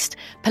Middle East,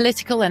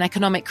 political and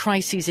economic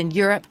crises in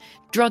Europe,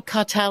 drug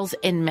cartels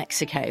in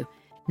Mexico.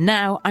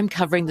 Now I'm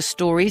covering the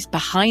stories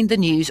behind the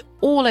news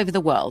all over the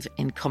world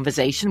in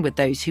conversation with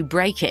those who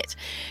break it.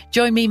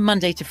 Join me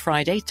Monday to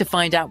Friday to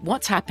find out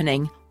what's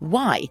happening,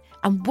 why,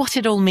 and what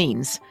it all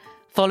means.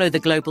 Follow The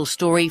Global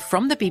Story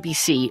from the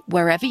BBC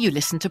wherever you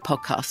listen to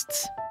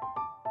podcasts.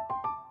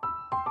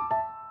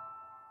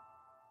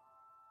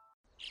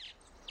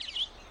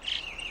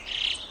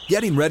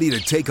 Getting ready to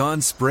take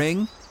on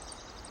spring?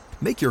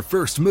 Make your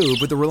first move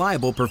with the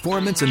reliable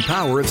performance and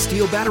power of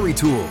Steel battery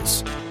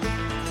tools.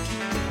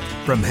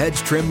 From hedge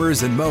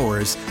trimmers and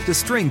mowers to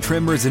string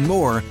trimmers and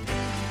more,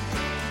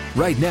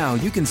 right now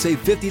you can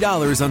save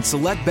 $50 on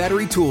select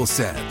battery tool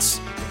sets.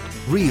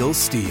 Real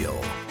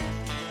Steel.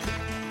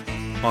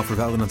 Offer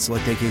valid on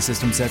select AK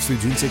system sets through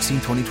June 16,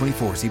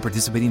 2024. See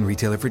participating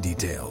retailer for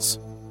details.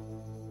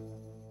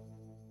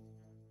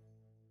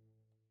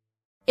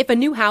 If a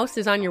new house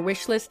is on your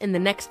wish list in the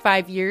next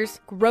 5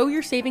 years, grow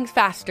your savings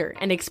faster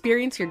and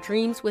experience your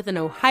dreams with an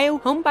Ohio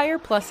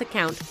Homebuyer Plus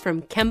account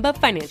from Kemba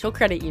Financial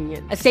Credit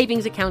Union. A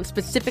savings account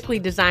specifically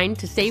designed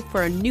to save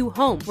for a new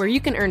home, where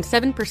you can earn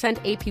 7%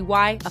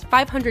 APY, a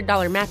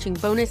 $500 matching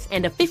bonus,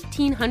 and a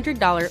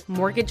 $1,500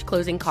 mortgage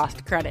closing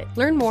cost credit.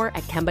 Learn more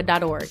at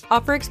Kemba.org.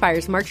 Offer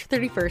expires March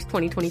 31st,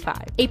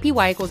 2025.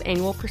 APY equals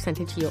annual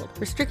percentage yield.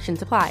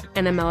 Restrictions apply.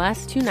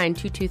 NMLS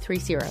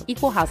 292230.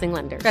 Equal housing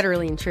lender.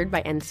 Federally insured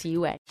by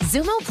NCUA.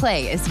 Xumo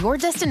Play is your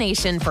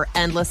destination for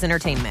endless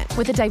entertainment.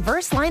 With a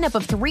diverse lineup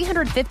of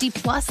 350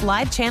 plus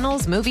live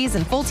channels, movies,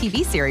 and full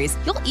TV series,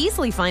 you'll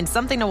easily find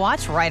something to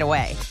watch right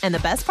away. And the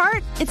best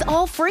part? It's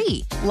all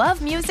free.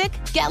 Love music?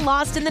 Get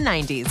lost in the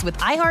 90s with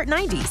iHeart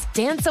 90s.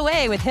 Dance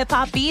away with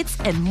hip-hop beats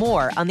and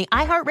more on the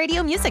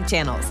iHeartRadio music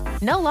channels.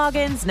 No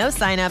logins, no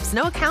signups,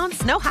 no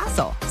accounts, no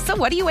hassle. So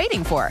what are you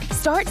waiting for?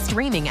 Start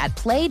streaming at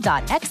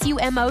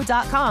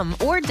play.xumo.com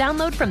or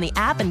download from the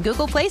app and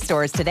Google Play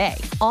stores today.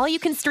 All you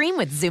can stream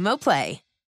with Xumo Play.